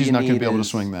workout. Reggie's not going to be able to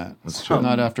swing that. That's true.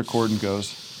 Not after Corden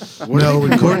goes. No,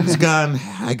 when Corden's gone,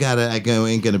 I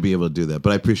ain't gonna be able to do that.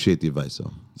 But I appreciate the advice,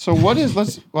 though. So what is?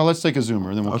 Let's take a zoomer,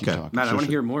 and then we'll keep talking. Matt, I want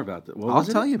to hear more about that. I'll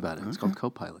tell you about it. It's called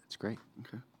Copilot. It's great.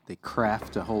 Okay. They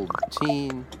craft a whole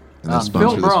routine.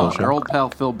 Phil Braun, our old pal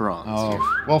Phil Braun.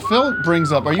 Oh, well, Phil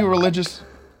brings up. Are you religious?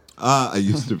 I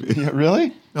used to be. Yeah,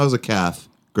 really? I was a Catholic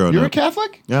growing up. You're a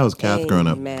Catholic? Yeah, I was a Catholic growing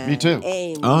up. Me too.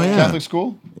 Amen. Oh yeah. Catholic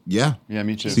school? Yeah. Yeah,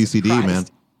 me too. CCD, man.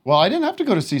 Well, I didn't have to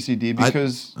go to CCD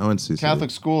because I went to CCD.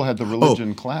 Catholic school had the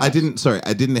religion class. I didn't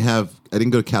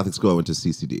go to Catholic school. I went to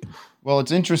CCD. Well,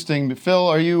 it's interesting. Phil,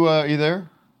 are you there?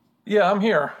 Yeah, I'm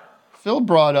here. Phil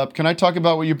brought up. Can I talk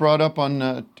about what you brought up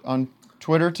on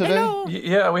Twitter today?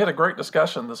 Yeah, we had a great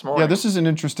discussion this morning. Yeah, this is an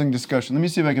interesting discussion. Let me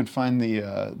see if I can find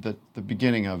the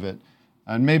beginning of it,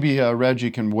 and maybe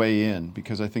Reggie can weigh in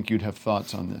because I think you'd have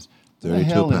thoughts on this.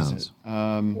 32 pounds. Is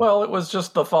it? Well, it was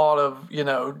just the thought of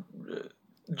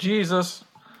Jesus,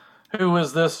 who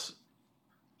is this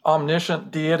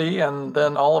omniscient deity, and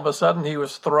then all of a sudden he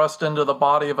was thrust into the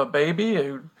body of a baby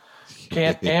who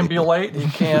can't ambulate, he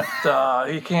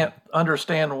can't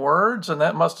understand words, and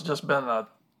that must have just been a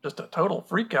total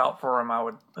freak out for him, I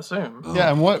would assume.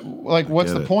 Yeah, and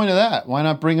what's the point of that? Why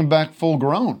not bring him back full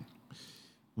grown?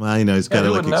 Well, he's got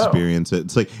to experience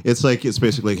it. It's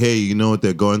basically like, hey, you know what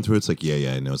they're going through? It's like,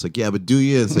 yeah, I know. It's like, yeah, but do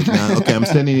you? It's like, nah, okay, I'm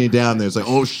sending you down there. It's like,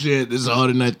 oh shit, this is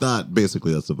harder than I thought.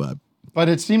 Basically, that's the vibe. But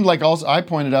it seemed like also I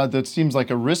pointed out that it seems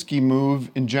like a risky move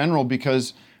in general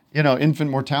because infant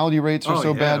mortality rates were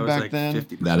so bad back then.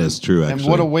 50%. That is true, actually.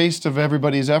 And what a waste of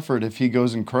everybody's effort if he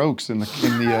goes and croaks in the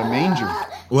manger.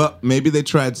 Well, maybe they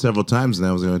tried several times, and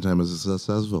that was the only time it was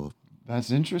successful.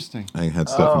 That's interesting. I had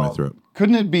stuff in my throat.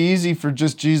 Couldn't it be easy for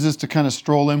just Jesus to kind of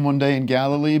stroll in one day in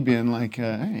Galilee, being like,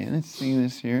 hey, let's see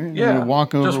this here. Yeah.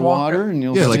 Walk over water and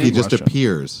you'll see. Yeah, like he just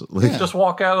appears. Just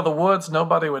walk out of the woods,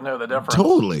 nobody would know the difference.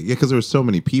 Totally. Yeah, because there were so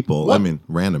many people.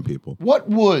 Random people. What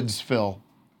woods, Phil?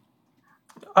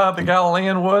 The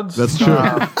Galilean woods. That's true.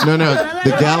 No,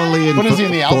 the Galilean. What is he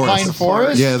in the Alpine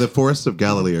forest? Yeah, the forests of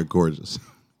Galilee are gorgeous.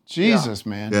 Jesus,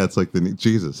 man. Yeah, it's like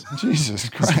Jesus. Jesus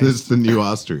Christ. It's the new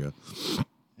Austria.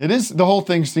 It is. The whole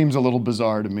thing seems a little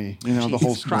bizarre to me. You know, the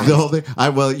whole story. The whole thing.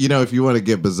 If you want to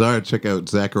get bizarre, check out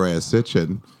Zachariah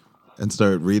Sitchin and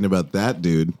start reading about that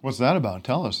dude. What's that about?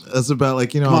 Tell us. That's about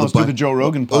Come on, let's do the Joe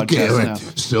Rogan podcast Okay, all right. now.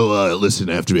 So listen,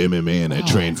 after MMA, and I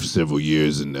trained for several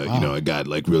years, and I got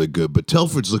like really good. But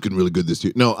Telford's looking really good this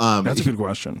year. No, that's a good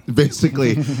question.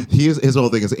 Basically, his whole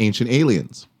thing is ancient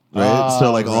aliens. Right,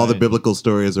 so like all the biblical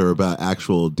stories are about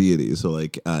actual deities. So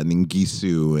like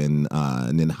Ningisu and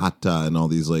Ninhata and all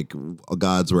these like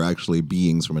gods were actually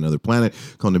beings from another planet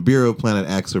called Nibiru, Planet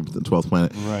X, or the 12th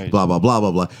planet. Right. Blah blah blah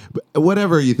blah blah. But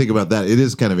whatever you think about that, it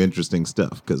is kind of interesting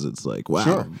stuff because it's like wow.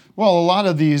 Sure. Well, a lot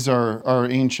of these are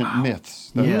ancient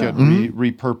myths that get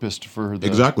repurposed for the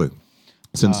Exactly.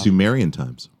 Since Sumerian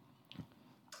times.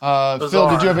 Phil,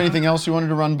 did you have anything else you wanted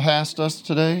to run past us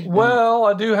today? Well,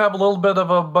 I do have a little bit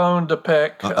of a bone to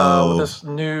pick with this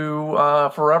new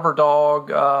Forever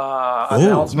Dog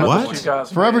announcement that you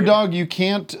guys Forever made. Dog, you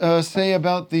can't say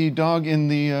about the dog in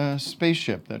the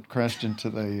spaceship that crashed into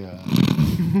the...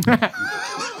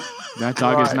 That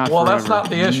dog is not Well, forever. that's not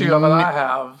the issue that I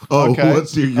have.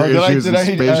 What's your issues in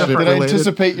spaceship did I related?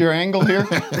 anticipate your angle here?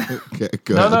 Okay,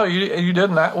 go No, ahead. no, you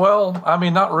didn't. Well, I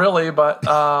mean, not really, but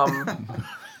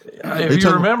if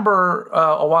you remember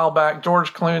a while back,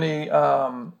 George Clooney,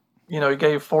 he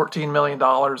gave $14 million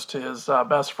to his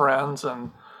best friends,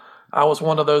 and I was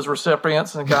one of those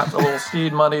recipients and got the little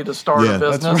seed money to start a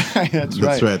business.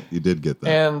 That's right. You did get that.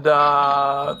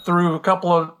 And through a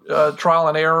couple of trial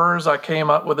and errors, I came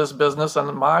up with this business,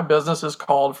 and my business is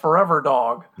called Forever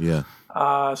Dog. Yeah.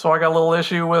 So I got a little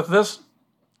issue with this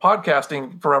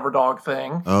podcasting Forever Dog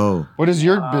thing. Oh. What does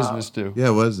your business do?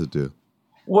 Yeah, what does it do?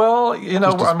 Well,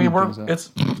 Just to I mean,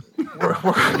 speed we're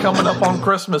coming up on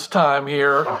Christmas time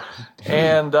here,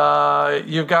 and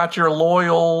you've got your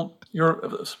loyal.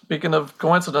 Speaking of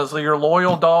coincidence, your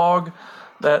loyal dog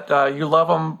that you love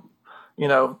him.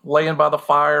 Laying by the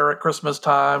fire at Christmas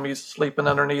time, he's sleeping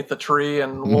underneath the tree,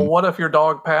 and well, what if your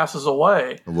dog passes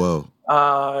away? Whoa.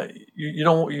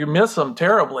 You miss him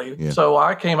terribly. Yeah. So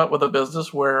I came up with a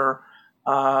business where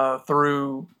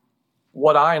through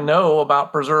what I know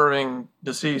about preserving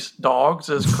deceased dogs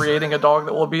is creating a dog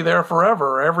that will be there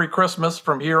forever, every Christmas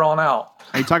from here on out.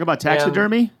 Are you talking about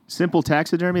taxidermy? Simple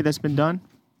taxidermy that's been done?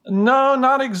 No,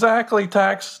 not exactly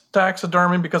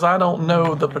taxidermy, because I don't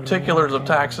know the particulars of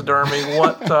taxidermy.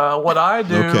 What I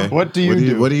do? Okay. What do you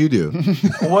do? What do you do?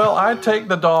 Well, I take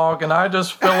the dog and I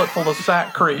just fill it full of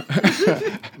sackcrete.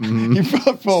 You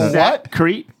fill it full of what?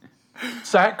 Sackcrete?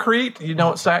 Sackcrete? You know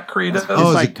what sackcrete is?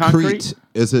 Oh, like is it concrete? Crete?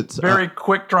 Is it Very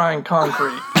quick drying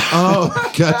concrete.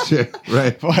 Oh, gotcha.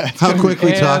 Right. How quick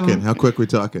we talking? How quick we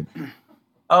talking?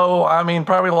 Oh, I mean,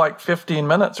 probably like 15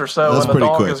 minutes or so. That's and the pretty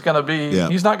dog quick. is going to be, Yeah.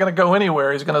 he's not going to go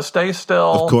anywhere. He's going to stay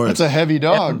still. Of course. That's a heavy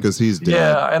dog. Because he's dead.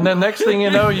 Yeah. And then next thing you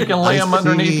know, you can lay I him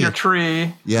underneath see. your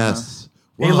tree. Yes.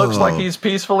 He looks like Whoa. he's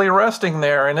peacefully resting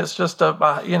there. And it's just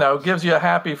gives you a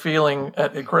happy feeling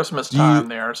at Christmas Do you- time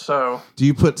there. So Do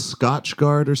you put Scotch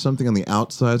Guard or something on the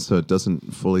outside so it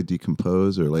doesn't fully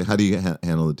decompose, or like how do you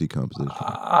handle the decomposition?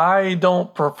 I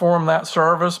don't perform that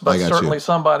service, I but got certainly you.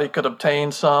 somebody could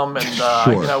obtain some. And,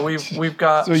 Sure. we've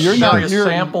got So you're not- various you're-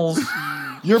 samples.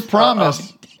 Your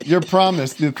promise,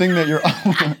 the thing that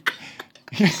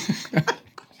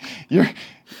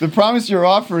the promise you're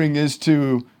offering is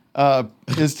to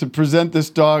present this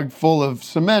dog full of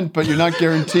cement, but you're not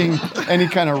guaranteeing any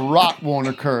kind of rot won't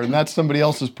occur, and that's somebody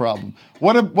else's problem.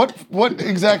 What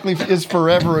exactly is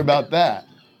forever about that?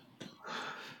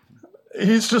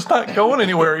 He's just not going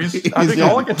anywhere. I think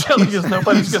all I can tell you is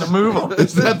nobody's going to move him.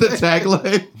 Is that the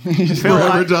tagline?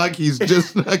 Forever dog, he's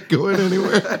just not going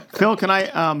anywhere. Phil, can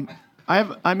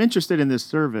I'm interested in this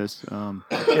service,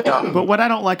 Yeah. but what I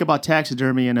don't like about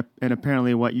taxidermy and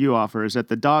apparently what you offer is that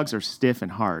the dogs are stiff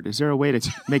and hard. Is there a way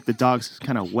to make the dogs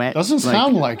kind of wet? Doesn't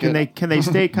sound like it. Can they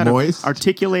stay kind Moist? of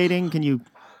articulating? Can you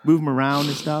move them around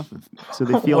and stuff so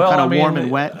they feel Well, kind I of mean, warm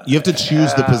and wet? You have to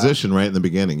choose the position right in the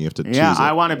beginning. You have to choose Yeah, it.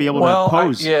 I want to be able Well, to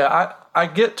pose. I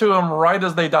get to them right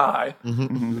as they die.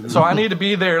 Mm-hmm. So I need to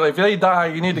be there. If they die,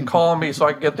 you need to call me so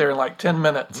I can get there in like 10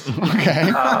 minutes.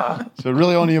 Okay. So it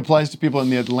really only applies to people in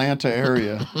the Atlanta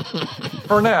area.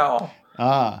 For now.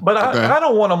 But Okay. I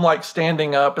don't want them like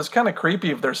standing up. It's kind of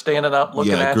creepy if they're standing up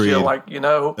looking Yeah, at you, agreed. like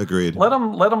Agreed. Let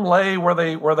them lay where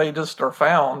they just are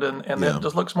found, and Yeah. it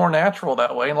just looks more natural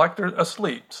that way, and like they're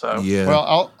asleep. So Yeah.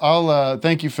 Well, I'll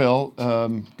thank you, Phil.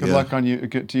 Good Yeah. luck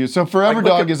to you. So Forever Like,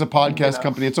 look Dog at- is a podcast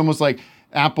company. It's almost like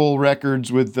Apple Records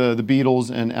with the Beatles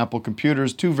and Apple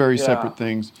Computers, two very Yeah. separate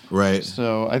things. Right.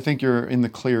 So I think you're in the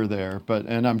clear there.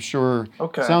 And I'm sure.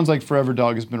 Okay. Sounds like Forever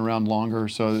Dog has been around longer.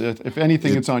 So if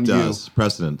anything, it's on does.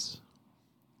 Precedence.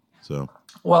 So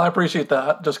Well, I appreciate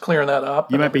that. Just clearing that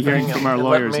up. You might be hearing from our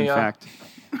lawyers, in fact.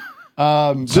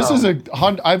 This is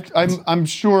I'm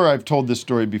sure I've told this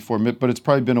story before, but it's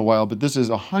probably been a while. But this is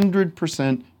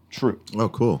 100% true. Oh,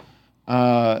 cool.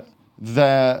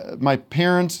 That my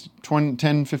parents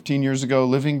 10, 15 years ago,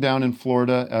 living down in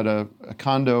Florida at a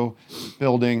condo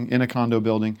building, and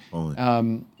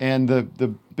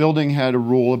the building had a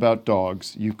rule about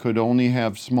dogs. You could only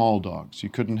have small dogs. You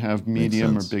couldn't have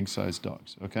medium or big-sized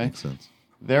dogs, okay? Makes sense.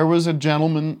 There was a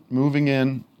gentleman moving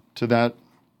in to that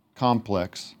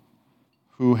complex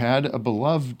who had a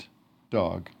beloved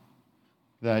dog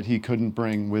that he couldn't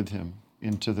bring with him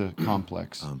into the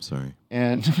complex. I'm sorry.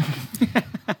 And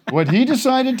what he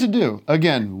decided to do,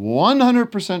 again,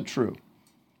 100% true,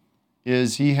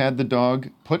 is he had the dog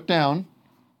put down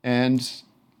and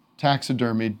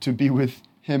taxidermied to be with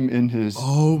him in his...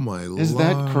 Oh, my Lord. Is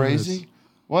that crazy?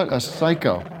 What a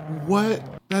psycho. What?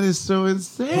 That is so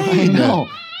insane. I know.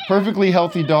 Perfectly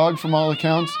healthy dog from all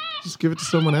accounts. Just give it to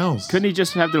someone else. Couldn't he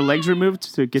just have their legs removed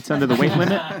so it gets under the weight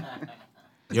limit?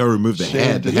 Yeah, remove the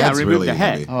head. The head's remove really the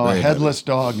head. heavy. Oh, a Very headless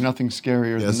dog. Nothing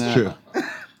scarier than that. True.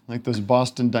 Like those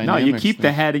Boston No, Dynamics. you keep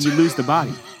the head and you lose the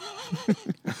body.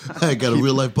 I got a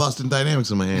real life Boston Dynamics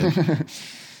in my hand.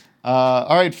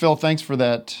 All right, Phil, thanks for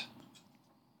that.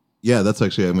 Yeah, that's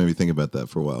actually, I made me think about that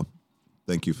for a while.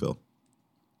 Thank you, Phil.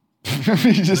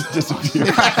 He just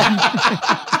disappeared.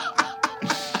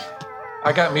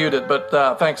 I got muted, but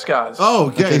thanks, guys. Oh,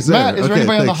 okay. Matt, is there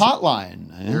anybody on the hotline?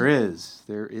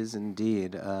 There is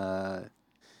indeed.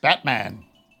 Batman.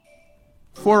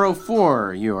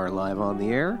 404, you are live on the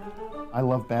air. I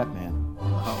love Batman.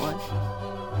 Hotline.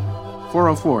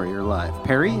 404, you're live.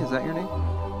 Perry, is that your name?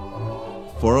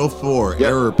 404,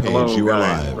 error page, Hello, you are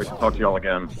guys. live. Great to talk to y'all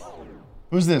again.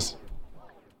 Who's this?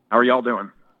 How are y'all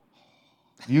doing?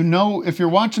 You know, if you're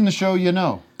watching the show, you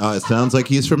know. It sounds like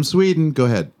he's from Sweden. Go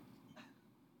ahead.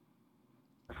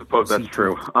 I suppose that's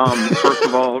true. First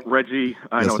of all, Reggie,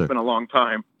 I know sir. it's been a long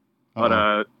time, but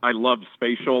I loved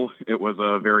Spatial. It was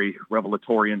very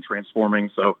revelatory and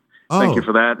transforming, so thank you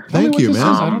for that. Thank you, man.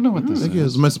 I don't know what this Thank is. you.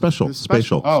 It's my special.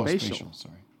 Spatial. Oh, Spatial.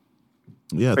 Sorry.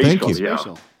 Yeah, Spatial, thank you.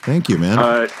 yeah. Thank you,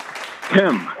 man.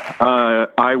 Tim,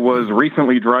 I was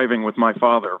recently driving with my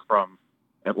father from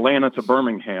Atlanta to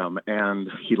Birmingham, and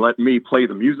he let me play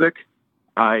the music.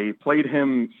 I played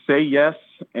him Say Yes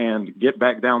and Get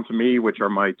Back Down to Me, which are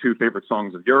my two favorite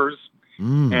songs of yours.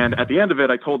 And at the end of it,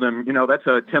 I told him, that's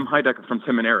Tim Heidecker from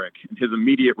Tim and Eric. And his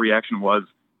immediate reaction was,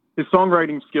 his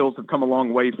songwriting skills have come a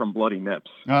long way from Bloody Nips.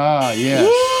 Ah, yes.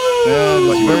 That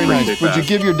is very nice. Would you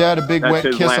give your dad a big wet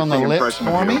kiss on the lips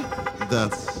for me?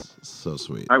 That's so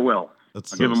sweet. I will. I'll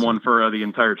so give him one for the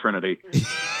entire Trinity.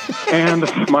 And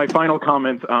my final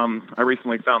comment, I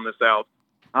recently found this out.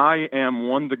 I am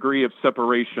 1 degree of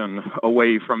separation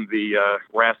away from the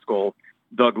rascal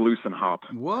Doug Loosenhop.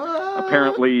 What?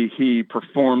 Apparently, he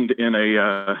performed in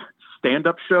a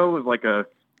stand-up show. It was like a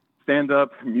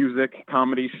stand-up music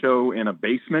comedy show in a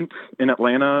basement in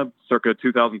Atlanta, circa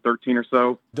 2013 or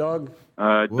so. Doug?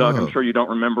 Doug, I'm sure you don't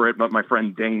remember it, but my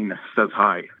friend Dane says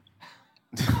hi.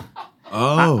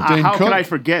 Oh, how could I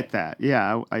forget that?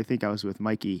 Yeah, I think I was with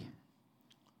Mikey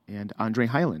and Andre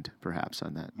Highland, perhaps,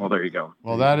 on that. Well, there you go.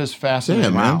 Well, that is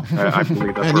fascinating. Damn, man. I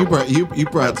believe that's Man, you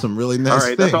brought some really nice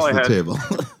right, things that's all to I the had. table.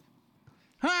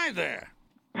 Hi there.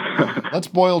 Let's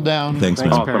boil down. Thanks,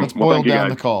 man. Awesome. Let's Well, boil thank you, down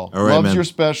guys. the call. All right, Loves man. your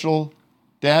special.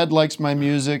 Dad likes my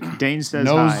music. Dane says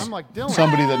knows hi.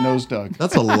 somebody that knows Doug.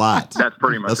 That's a lot. That's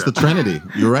pretty much That's it. the Trinity.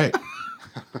 You're right.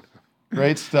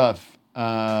 Great stuff.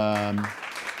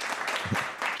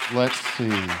 Let's see.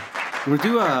 Can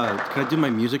I do my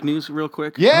music news real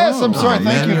quick? Yes, I'm sorry.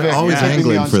 Thank you, Vic. Always for keeping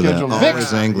me angling on for that. schedule. Always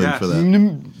Vic's, angling for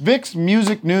that. Vic's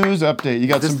music news update. You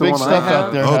got Is this some the big one I stuff have?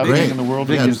 out there Oh, happening great. in the world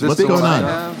Yeah, of music. what's going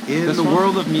on? In the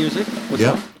world of music.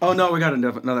 Yep. Oh, no, we got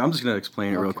another. I'm just going to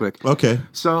explain it real quick. Okay.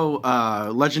 So,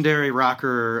 legendary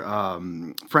rocker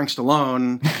Frank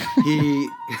Stallone,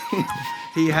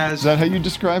 he has... Is that how you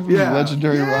describe him? Yeah.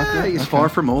 Legendary rocker? He's Okay. Far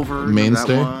From Over.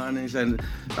 Mainstay? That one. He's in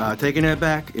Taking It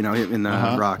Back, in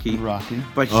Rocky. Rocky.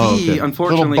 But he, Oh, okay.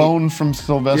 unfortunately... Little bone from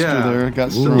Sylvester there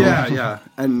got thrown. Yeah.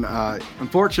 And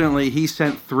unfortunately, he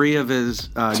sent 3 of his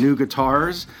new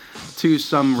guitars to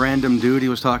some random dude he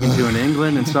was talking to in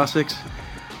England, in Sussex.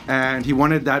 and he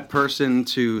wanted that person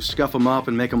to scuff him up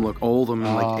and make him look old and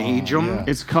like age him. Yeah.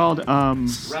 It's called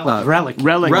relic.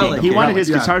 Relic. He wanted his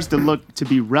Yeah. guitars to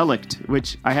be relicked,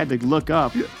 which I had to look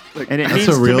up, and it That's means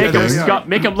a to real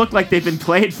make them look like they've been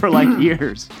played for like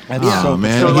years. Oh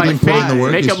man, So he like didn't put in the fake,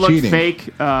 work. make He's them look cheating.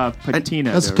 fake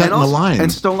patina. That's dude. cutting the line. And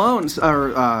Stallone's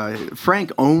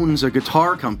Frank owns a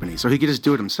guitar company, so he could just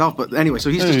do it himself. But anyway, so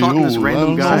he's just talking to this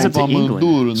random guy. Says it's in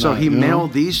England. So he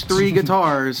mailed these 3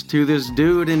 guitars to this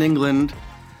dude in England,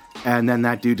 and then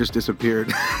that dude just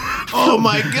disappeared. Oh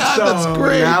my god, So that's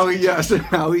great.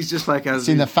 Now he's just like It's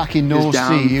in the fucking North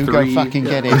Sea. You go fucking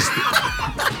get it.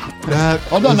 I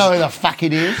don't know who the fuck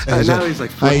it is. And now he's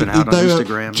like flipping out on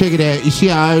Instagram. Check it out. You see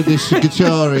how old this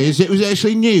guitar is? It was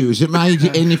actually new. It made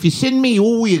it, and if you send me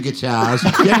all your guitars, you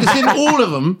have to send all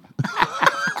of them.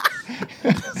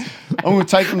 I'm going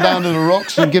to take them down to the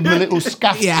rocks and give them a little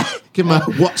scuff. Yeah, give them a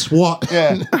what's what.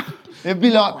 Yeah. It'd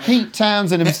be like Pete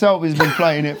Townsend himself has been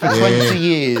playing it for 20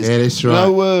 years. Yeah, that's right.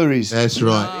 No worries. That's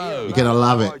right. You're going to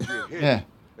love it. Yeah.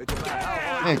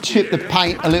 Yeah, chip the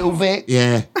paint a little bit.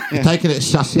 Yeah. We're taking it to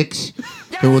Sussex.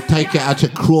 Then we'll take it out to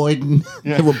Croydon.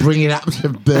 Yeah. Then we'll bring it up to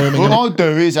Birmingham. What I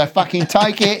do is I fucking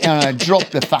take it and I drop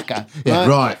the fucker. Yeah,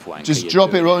 right. Just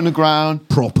drop it right on the ground.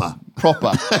 Proper.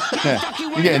 Yeah.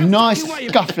 You get a nice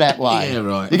scuff that way. Yeah,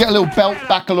 right. You get a little belt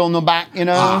buckle on the back, you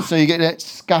know, so you get that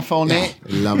scuff on it.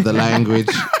 Love the language.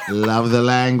 Love the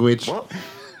language.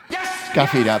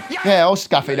 Scuff it up. Yeah, I'll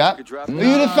scuff it up. Are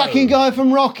you the fucking guy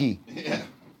from Rocky? Yeah.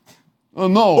 Oh,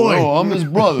 no, Oi. no, I'm his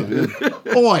brother.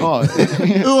 Oi. Oh.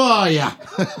 Who are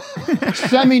you?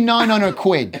 Send me 900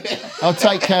 quid. I'll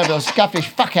take care of it. I'll scuff the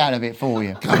fuck out of it for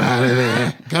you. Come out of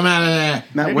there. Come out of there.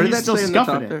 Matt, Maybe what did he's that still say in the top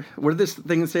scuffing it. there? What did this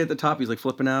thing say at the top? He's like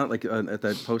flipping out, like at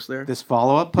that post there. This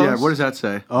follow-up post? Yeah, what does that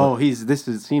say? Oh,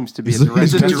 seems to be a It's direct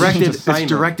It's message to Simon,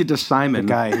 directed to Simon.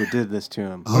 the guy who did this to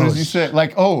him. What does he say?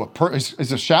 Like,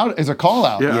 it's a shout, it's a call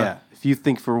out. Yeah. If you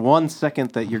think for 1 second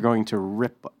that you're going to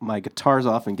rip my guitars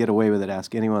off and get away with it,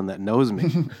 ask anyone that knows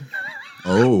me.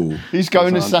 Oh. He's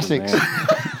going to Goes on from Sussex. there.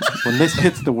 When this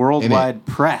hits the worldwide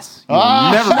press, you'll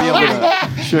never be able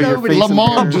to show your face.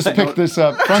 Lamar in just there. picked this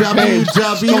up. Front page.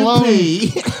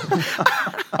 WWP.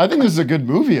 I think this is a good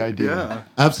movie idea. Yeah.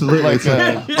 Absolutely. Like,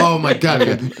 oh my God.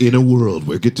 In a world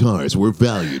where guitars were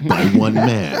valued by one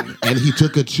man and he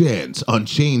took a chance on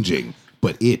changing,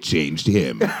 but it changed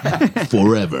him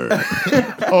forever.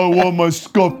 I want my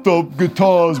scuffed up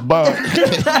guitars back.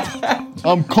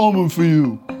 I'm coming for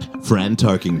you. Fran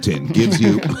Tarkington gives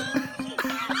you.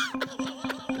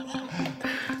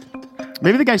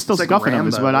 Maybe the guy's still It's like scuffing him.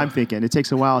 Is Rambo. what I'm thinking. It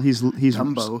takes a while. He's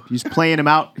playing him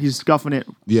out. He's scuffing it.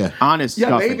 Yeah. Honest Yeah,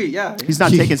 scuffing. maybe, yeah. He's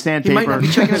not taking sandpaper. He might not be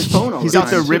checking his phone all He's the out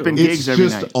there time, ripping too. gigs every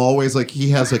just night. always like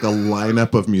he has like a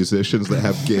lineup of musicians that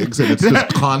have gigs and it's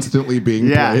just constantly being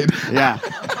Yeah, played. yeah.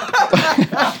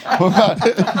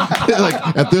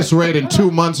 Like at this rate, in 2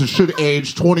 months, it should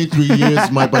age 23 years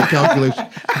by calculation.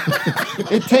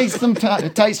 It takes some time.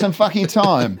 It takes some fucking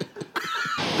time.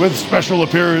 With special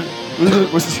appearance.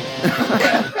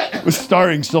 With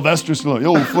starring Sylvester Stallone.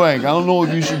 Yo, Frank, I don't know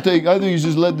if you should take. I think you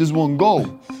just let this one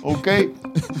go. Okay?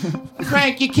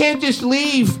 Frank, you can't just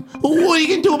leave. What are you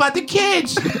gonna do about the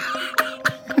kids?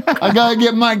 I gotta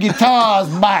get my guitars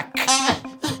back.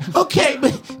 Okay,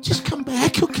 but just come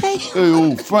back, okay? Hey,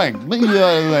 oh, Frank, maybe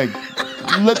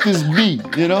let this be,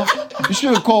 you know? You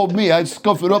should have called me. I'd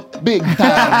scuff it up big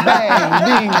time. Bang,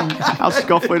 ding. I'll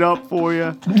scuff it up for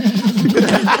you.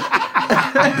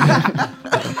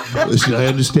 Listen, I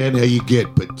understand how you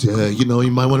get, but you know,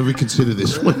 you might want to reconsider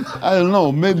this one. I don't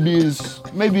know. Maybe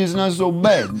it's not so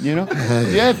bad, you know?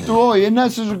 Yeah, after all, you're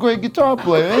not such a great guitar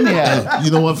player anyhow.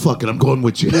 You know what? Fuck it, I'm going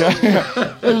with you.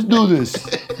 Yeah. Let's do this.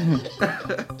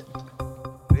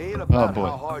 Oh,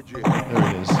 boy. There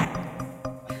it is.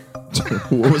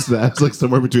 What was that? It's like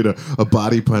somewhere between a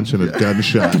body punch and a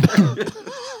gunshot.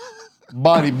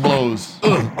 Body blows.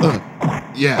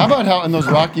 Yeah. How about how in those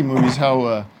Rocky movies,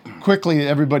 how quickly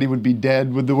everybody would be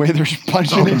dead with the way they're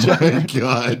punching each Oh other? my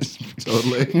God.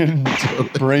 Totally.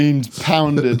 Brains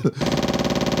pounded.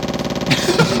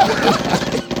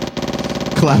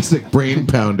 Classic brain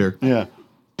pounder. Yeah.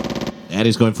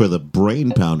 Eddie's going for the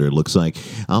brain pounder. It looks like.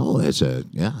 Oh, that's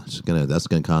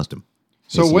gonna cost him.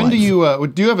 So his when life.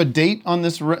 do you have a date on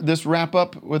this this wrap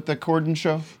up with the Corden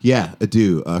show? Yeah, I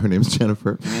do. Her name's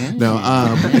Jennifer. No,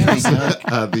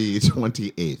 the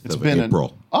 28th of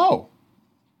April.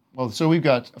 Well, so we've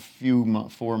got a few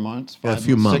 4 months, 5 a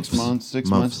few months, 6 months, 6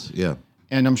 months. Yeah.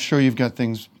 And I'm sure you've got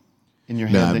things in your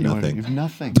No, I head have that nothing. you have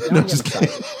nothing. No, just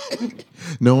kidding.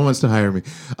 No one wants to hire me.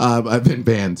 I've been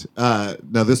banned. Now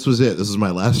this was it. This is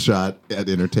my last shot at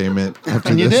entertainment. After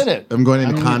And you this, did it. I'm going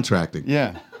into contracting.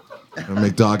 Yeah. I'll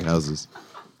make dog houses.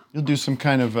 You'll do some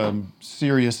kind of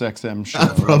Sirius XM show.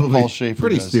 Probably like Paul Schaefer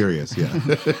pretty does. serious, yeah.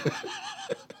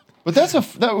 But that's a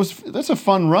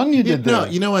fun run you did there. No,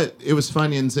 you know what? It was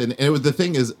fun, and it was, the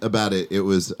thing is about it. It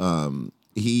was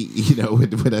he, you know,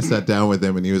 when I sat down with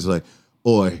him, and he was like,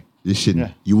 "Oi,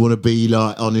 listen, you want to be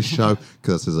like on this show?"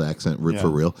 Because that's his accent, for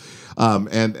real.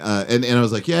 And I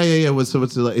was like, yeah. What's it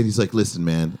like? And he's like, "Listen,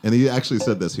 man," and he actually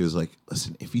said this. He was like,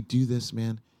 "Listen, if you do this,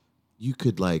 man, you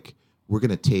could we're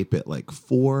gonna tape it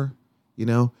 4, you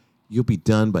know." You'll be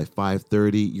done by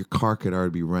 5:30. Your car could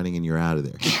already be running, and you're out of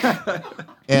there.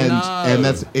 And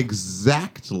that's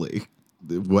exactly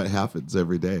what happens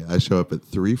every day. I show up at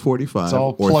 3:45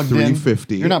 or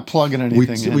 3:50. You're not plugging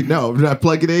anything. No, we're not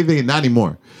plugging anything in, not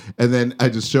anymore. And then I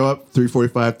just show up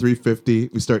 3:45, 3:50.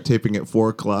 We start taping at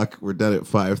 4:00. We're done at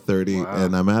 5:30,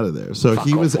 and I'm out of there. So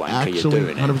he was actually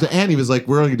 100%. And he was like,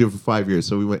 "We're only gonna do it for 5 years."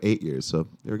 So we went 8 years. So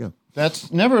there we go.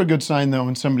 That's never a good sign, though,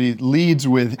 when somebody leads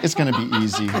with, "It's going to be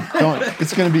easy."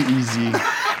 It's going to be easy.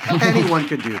 Anyone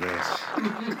could do this.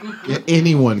 Yeah,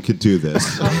 anyone could do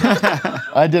this.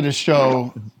 I did a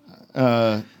show,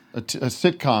 a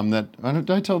sitcom that,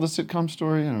 did I tell the sitcom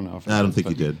story? I don't know. I don't think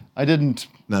you did. I didn't.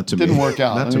 Not to me. Didn't work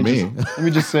out. Not to me. Let me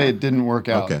just say it didn't work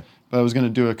out. Okay. But I was going to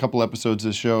do a couple episodes of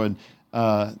the show, and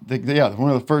one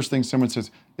of the first things someone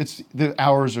says, the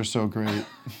hours are so great.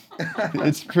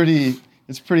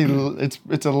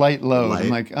 It's a light load. I'm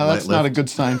like, oh, that's not a good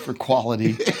sign for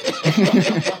quality.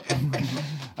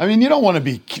 I mean, you don't want to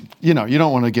be, you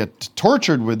don't want to get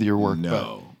tortured with your work.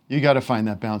 No. But you got to find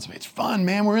that balance. It's fun,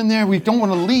 man. We're in there. We don't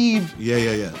want to leave.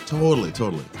 Yeah. Totally.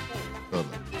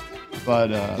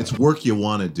 But it's work you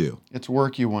want to do. It's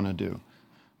work you want to do.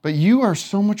 But you are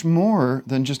so much more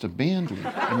than just a band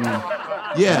leader.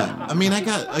 I mean, I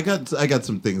got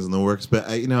some things in the works, but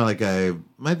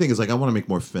my thing is I want to make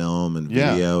more film and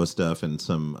video stuff and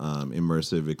some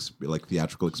immersive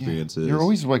theatrical experiences. You're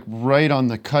always right on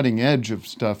the cutting edge of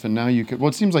stuff, and now you could. Well,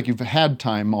 it seems like you've had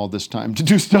time all this time to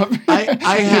do stuff.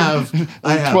 I have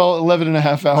 11 and a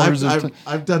half hours.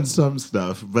 I've done some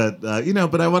stuff, but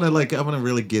but I want to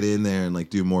really get in there and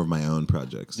do more of my own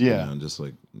projects. And just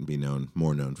be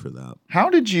more known for that. How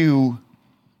did you?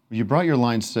 You brought your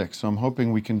Line 6, so I'm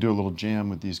hoping we can do a little jam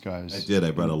with these guys. I did.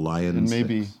 I brought a Lion and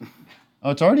maybe. 6.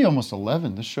 Oh, it's already almost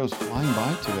 11. This show's flying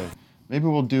by today. Maybe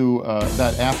we'll do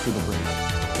that after the break.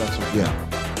 That's okay.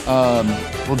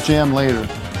 Yeah. We'll jam later.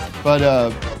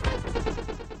 But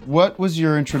what was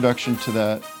your introduction to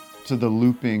that? To the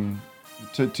looping,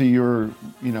 to your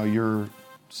your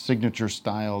signature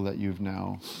style that you've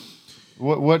now.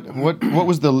 What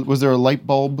was there a light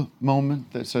bulb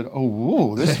moment that said, "Oh,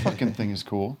 whoa, this fucking thing is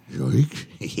cool"?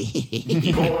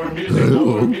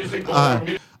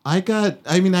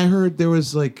 I heard there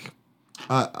was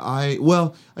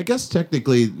I guess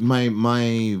technically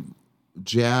my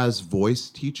jazz voice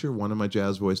teacher, one of my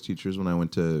jazz voice teachers when I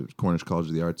went to Cornish College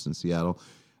of the Arts in Seattle,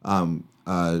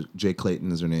 Jay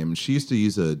Clayton is her name, and she used to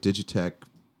use a Digitech,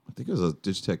 I think it was a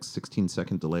Digitech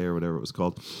 16-second delay or whatever it was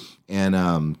called,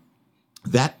 and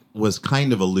that was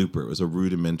kind of a looper. It was a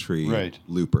rudimentary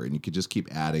looper, and you could just keep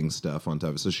adding stuff on top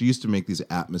of it. So she used to make these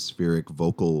atmospheric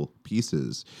vocal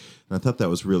pieces, and I thought that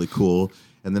was really cool.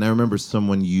 And then I remember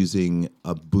someone using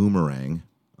a boomerang,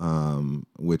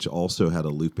 which also had a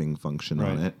looping function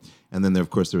on it. And then,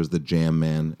 of course, there was the Jam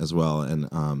Man as well, and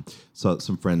so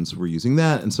some friends were using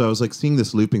that. And so I was seeing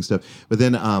this looping stuff. But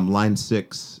then Line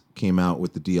 6 came out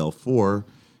with the DL4,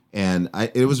 and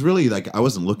it was really I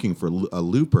wasn't looking for a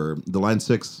looper. The Line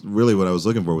 6, really what I was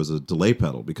looking for was a delay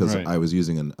pedal because I was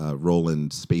using a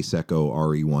Roland Space Echo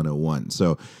RE101.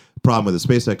 So the problem with the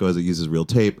Space Echo is it uses real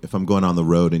tape. If I'm going on the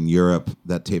road in Europe,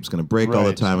 that tape's going to break all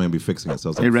the time. I'm going to be fixing it. So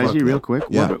I was hey, Reggie, real quick.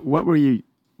 Yeah.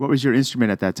 What was your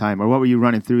instrument at that time, or what were you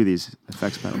running through these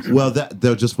effects pedals? Well,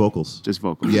 they're just vocals. Just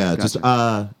vocals. Yeah,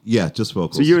 gotcha. just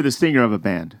vocals. So you were the singer of a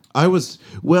band. I was,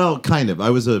 kind of. I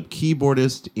was a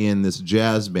keyboardist in this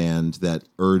jazz band that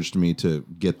urged me to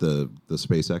get the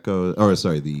Space Echo,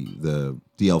 the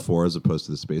DL4 as opposed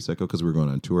to the Space Echo because we were going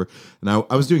on tour. And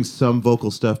I was doing some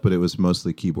vocal stuff, but it was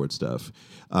mostly keyboard stuff.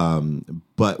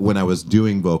 But when I was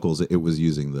doing vocals, it was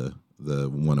using the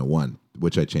 101,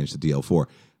 which I changed to DL4.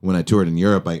 When I toured in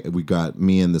Europe, we got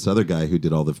me and this other guy who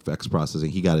did all the effects processing.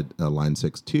 He got a Line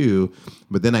 6 too,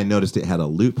 but then I noticed it had a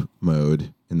loop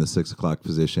mode in the 6 o'clock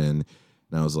position,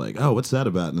 and I was like, "Oh, what's that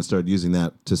about?" And I started using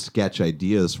that to sketch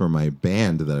ideas for my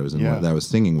band that I was in, that I was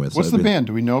singing with. What's the band?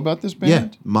 Do we know about this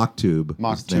band? Yeah, Maktub.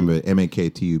 Maktub.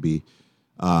 MAKTUB.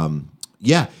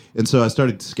 Yeah. And so I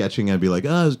started sketching. I'd be like,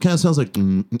 oh, it kind of sounds like,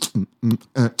 and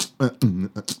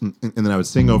then I would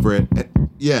sing over it.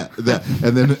 Yeah.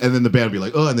 And then the band would be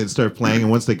like, oh, and they'd start playing.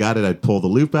 And once they got it, I'd pull the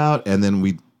loop out and then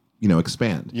we'd,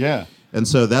 expand. Yeah. And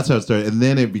so that's how it started. And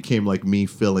then it became like me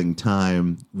filling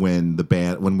time when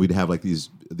we'd have like these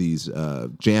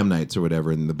jam nights or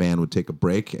whatever, and the band would take a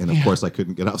break. And of course I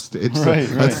couldn't get off stage. So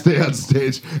I'd stay on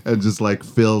stage and just like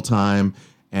fill time.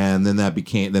 And then that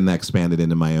expanded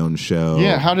into my own show.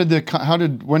 Yeah,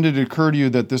 when did it occur to you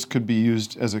that this could be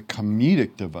used as a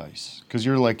comedic device? Because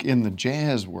you're like in the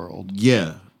jazz world.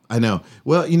 Yeah, I know.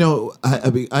 Well,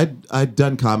 I'd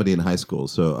done comedy in high school,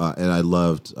 so and I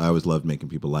always loved making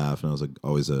people laugh, and I was like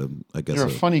always you're a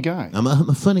funny guy. I'm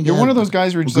a funny guy. You're one of those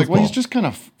guys where you're just like, well, he's just kind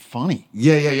of funny.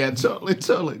 Yeah, totally.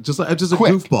 Just a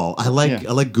goofball. I like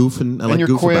goofing. I like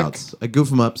goof-abouts. I goof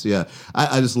them up. So yeah,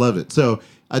 I just love it. So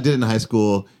I did it in high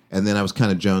school, and then I was kind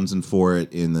of jonesing for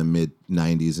it in the mid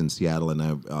 '90s in Seattle, and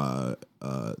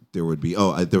there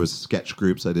was sketch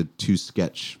groups. I did 2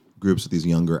 sketch groups with these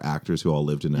younger actors who all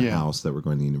lived in a house that were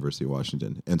going to the University of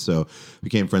Washington, and so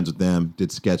became friends with them.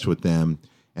 Did sketch with them,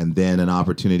 and then an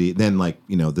opportunity. Then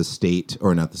the state,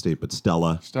 or not the state, but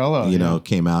Stella,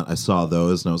 came out. I saw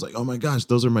those, and I was like, oh my gosh,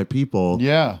 those are my people.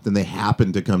 Yeah. Then they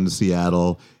happened to come to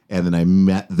Seattle. And then I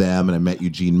met them, and I met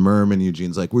Eugene Merman.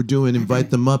 Eugene's like, invite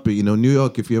them up at, New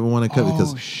York if you ever want to come.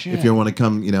 Because if you ever want to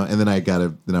come, and then I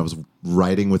was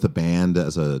writing with a band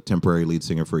as a temporary lead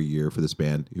singer for a year for this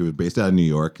band who was based out of New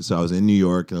York. So I was in New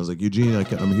York, and I was like, Eugene,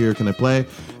 I'm here. Can I play?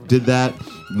 Did that.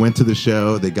 Went to the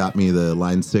show. They got me the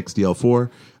Line 6 DL4.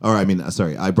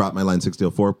 I brought my Line 6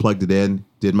 DL4, plugged it in,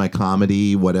 did my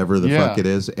comedy, whatever the fuck it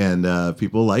is, and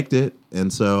people liked it.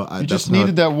 And so I just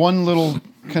needed that one little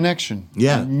connection.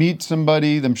 Yeah. Meet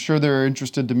somebody. I'm sure they're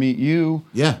interested to meet you.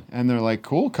 Yeah. And they're like,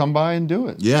 cool, come by and do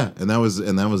it. Yeah. And that was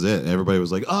it. Everybody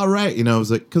was like, all right. It was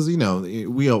like, because,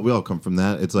 we all come from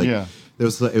that. It's like, it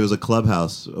was a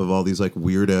clubhouse of all these like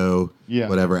weirdo,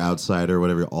 whatever, outsider,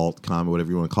 whatever, alt com, whatever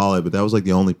you want to call it. But that was like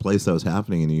the only place that was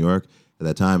happening in New York at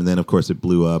that time. And then, of course, it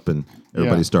blew up and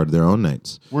everybody started their own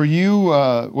nights. Were you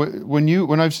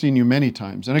when I've seen you many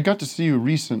times, and I got to see you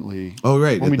recently? Oh,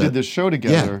 right, when we did this show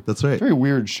together. Yeah, that's right. Very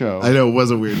weird show. I know it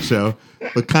was a weird show,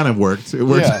 but kind of worked. It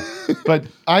worked. Yeah, but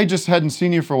I just hadn't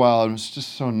seen you for a while. It was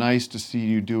just so nice to see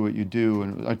you do what you do,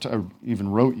 and I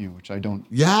even wrote you, which I don't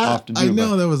often do. I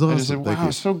know, that was awesome. I just said, wow,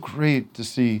 it's so great to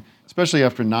see, especially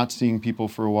after not seeing people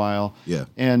for a while. Yeah.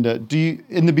 And do you,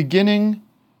 in the beginning,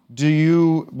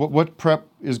 what prep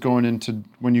is going into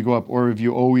when you go up, or have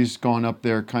you always gone up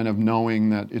there kind of knowing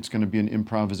that it's going to be an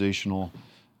improvisational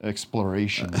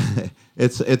exploration?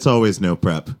 It's always no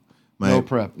prep. No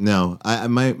prep. No,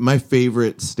 my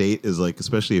favorite state is like,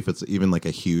 especially if it's even like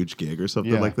a huge gig or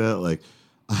something like that. Like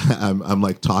I'm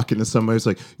like talking to somebody. It's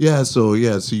like, so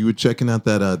you were checking out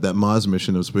that Mars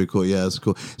mission. It was pretty cool. Yeah, it's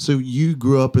cool. So you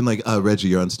grew up in like Reggie,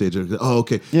 you're on stage. Oh,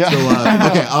 okay. Yeah. So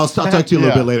okay, I'll talk to you a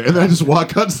little bit later. And then I just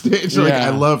walk on stage. Like I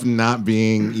love not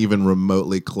being even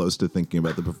remotely close to thinking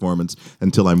about the performance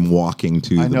until I'm walking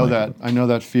to. I know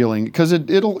that feeling, because it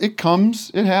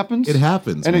happens. It happens,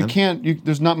 and man.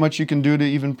 There's not much you can do to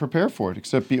even prepare for it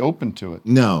except be open to it.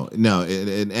 No,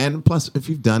 and plus if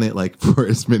you've done it like for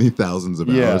as many thousands of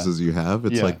hours as you have,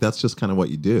 it's like that's just kind of what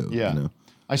you do. Yeah.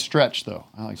 I stretch though.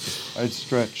 I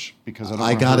stretch because I don't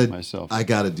want to hurt myself. I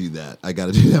gotta do that.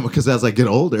 Because as I get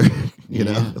older, you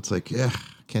know, it's like I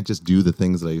can't just do the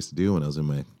things that I used to do when I was in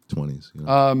my 20s. You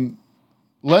know?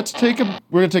 We're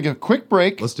gonna take a quick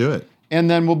break. Let's do it. And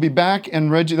then we'll be back,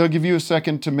 and Reggie, they'll give you a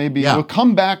second to we'll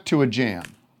come back to a jam.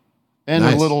 And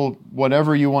a little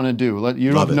whatever you want to do.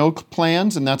 You have no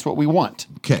plans, and that's what we want.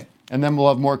 Okay. And then we'll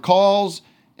have more calls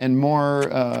and more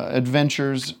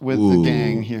adventures with the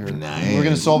gang here. Nice. We're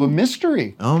going to solve a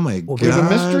mystery. Oh, my God. We have a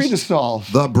mystery to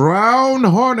solve. The Brown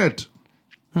Hornet.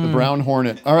 The Brown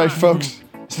Hornet. All right, folks.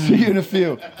 See you in a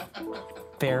few.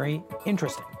 Very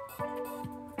interesting.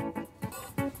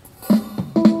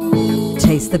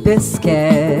 Taste the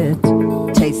biscuit.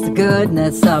 Taste the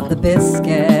goodness of the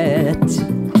biscuit.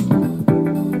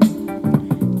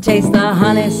 Taste the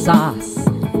honey sauce.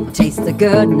 Taste the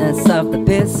goodness of the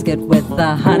biscuit with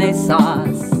the honey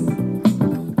sauce.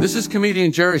 This is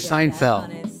comedian Jerry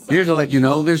Seinfeld, here to let you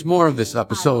know there's more of this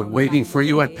episode waiting for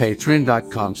you at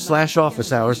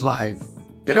patreon.com/officehourslive.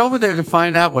 Get over there to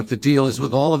find out what the deal is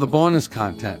with all of the bonus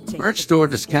content, merch store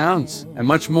discounts, and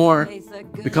much more.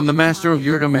 Become the master of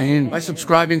your domain by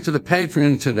subscribing to the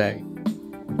Patreon today.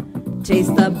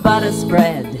 Taste the butter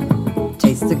spread.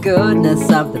 Taste the goodness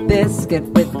of the biscuit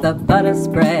with the butter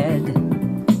spread.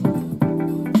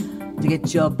 To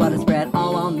get your butter spread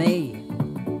all on me.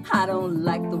 I don't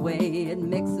like the way it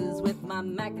mixes with my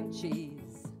mac and cheese.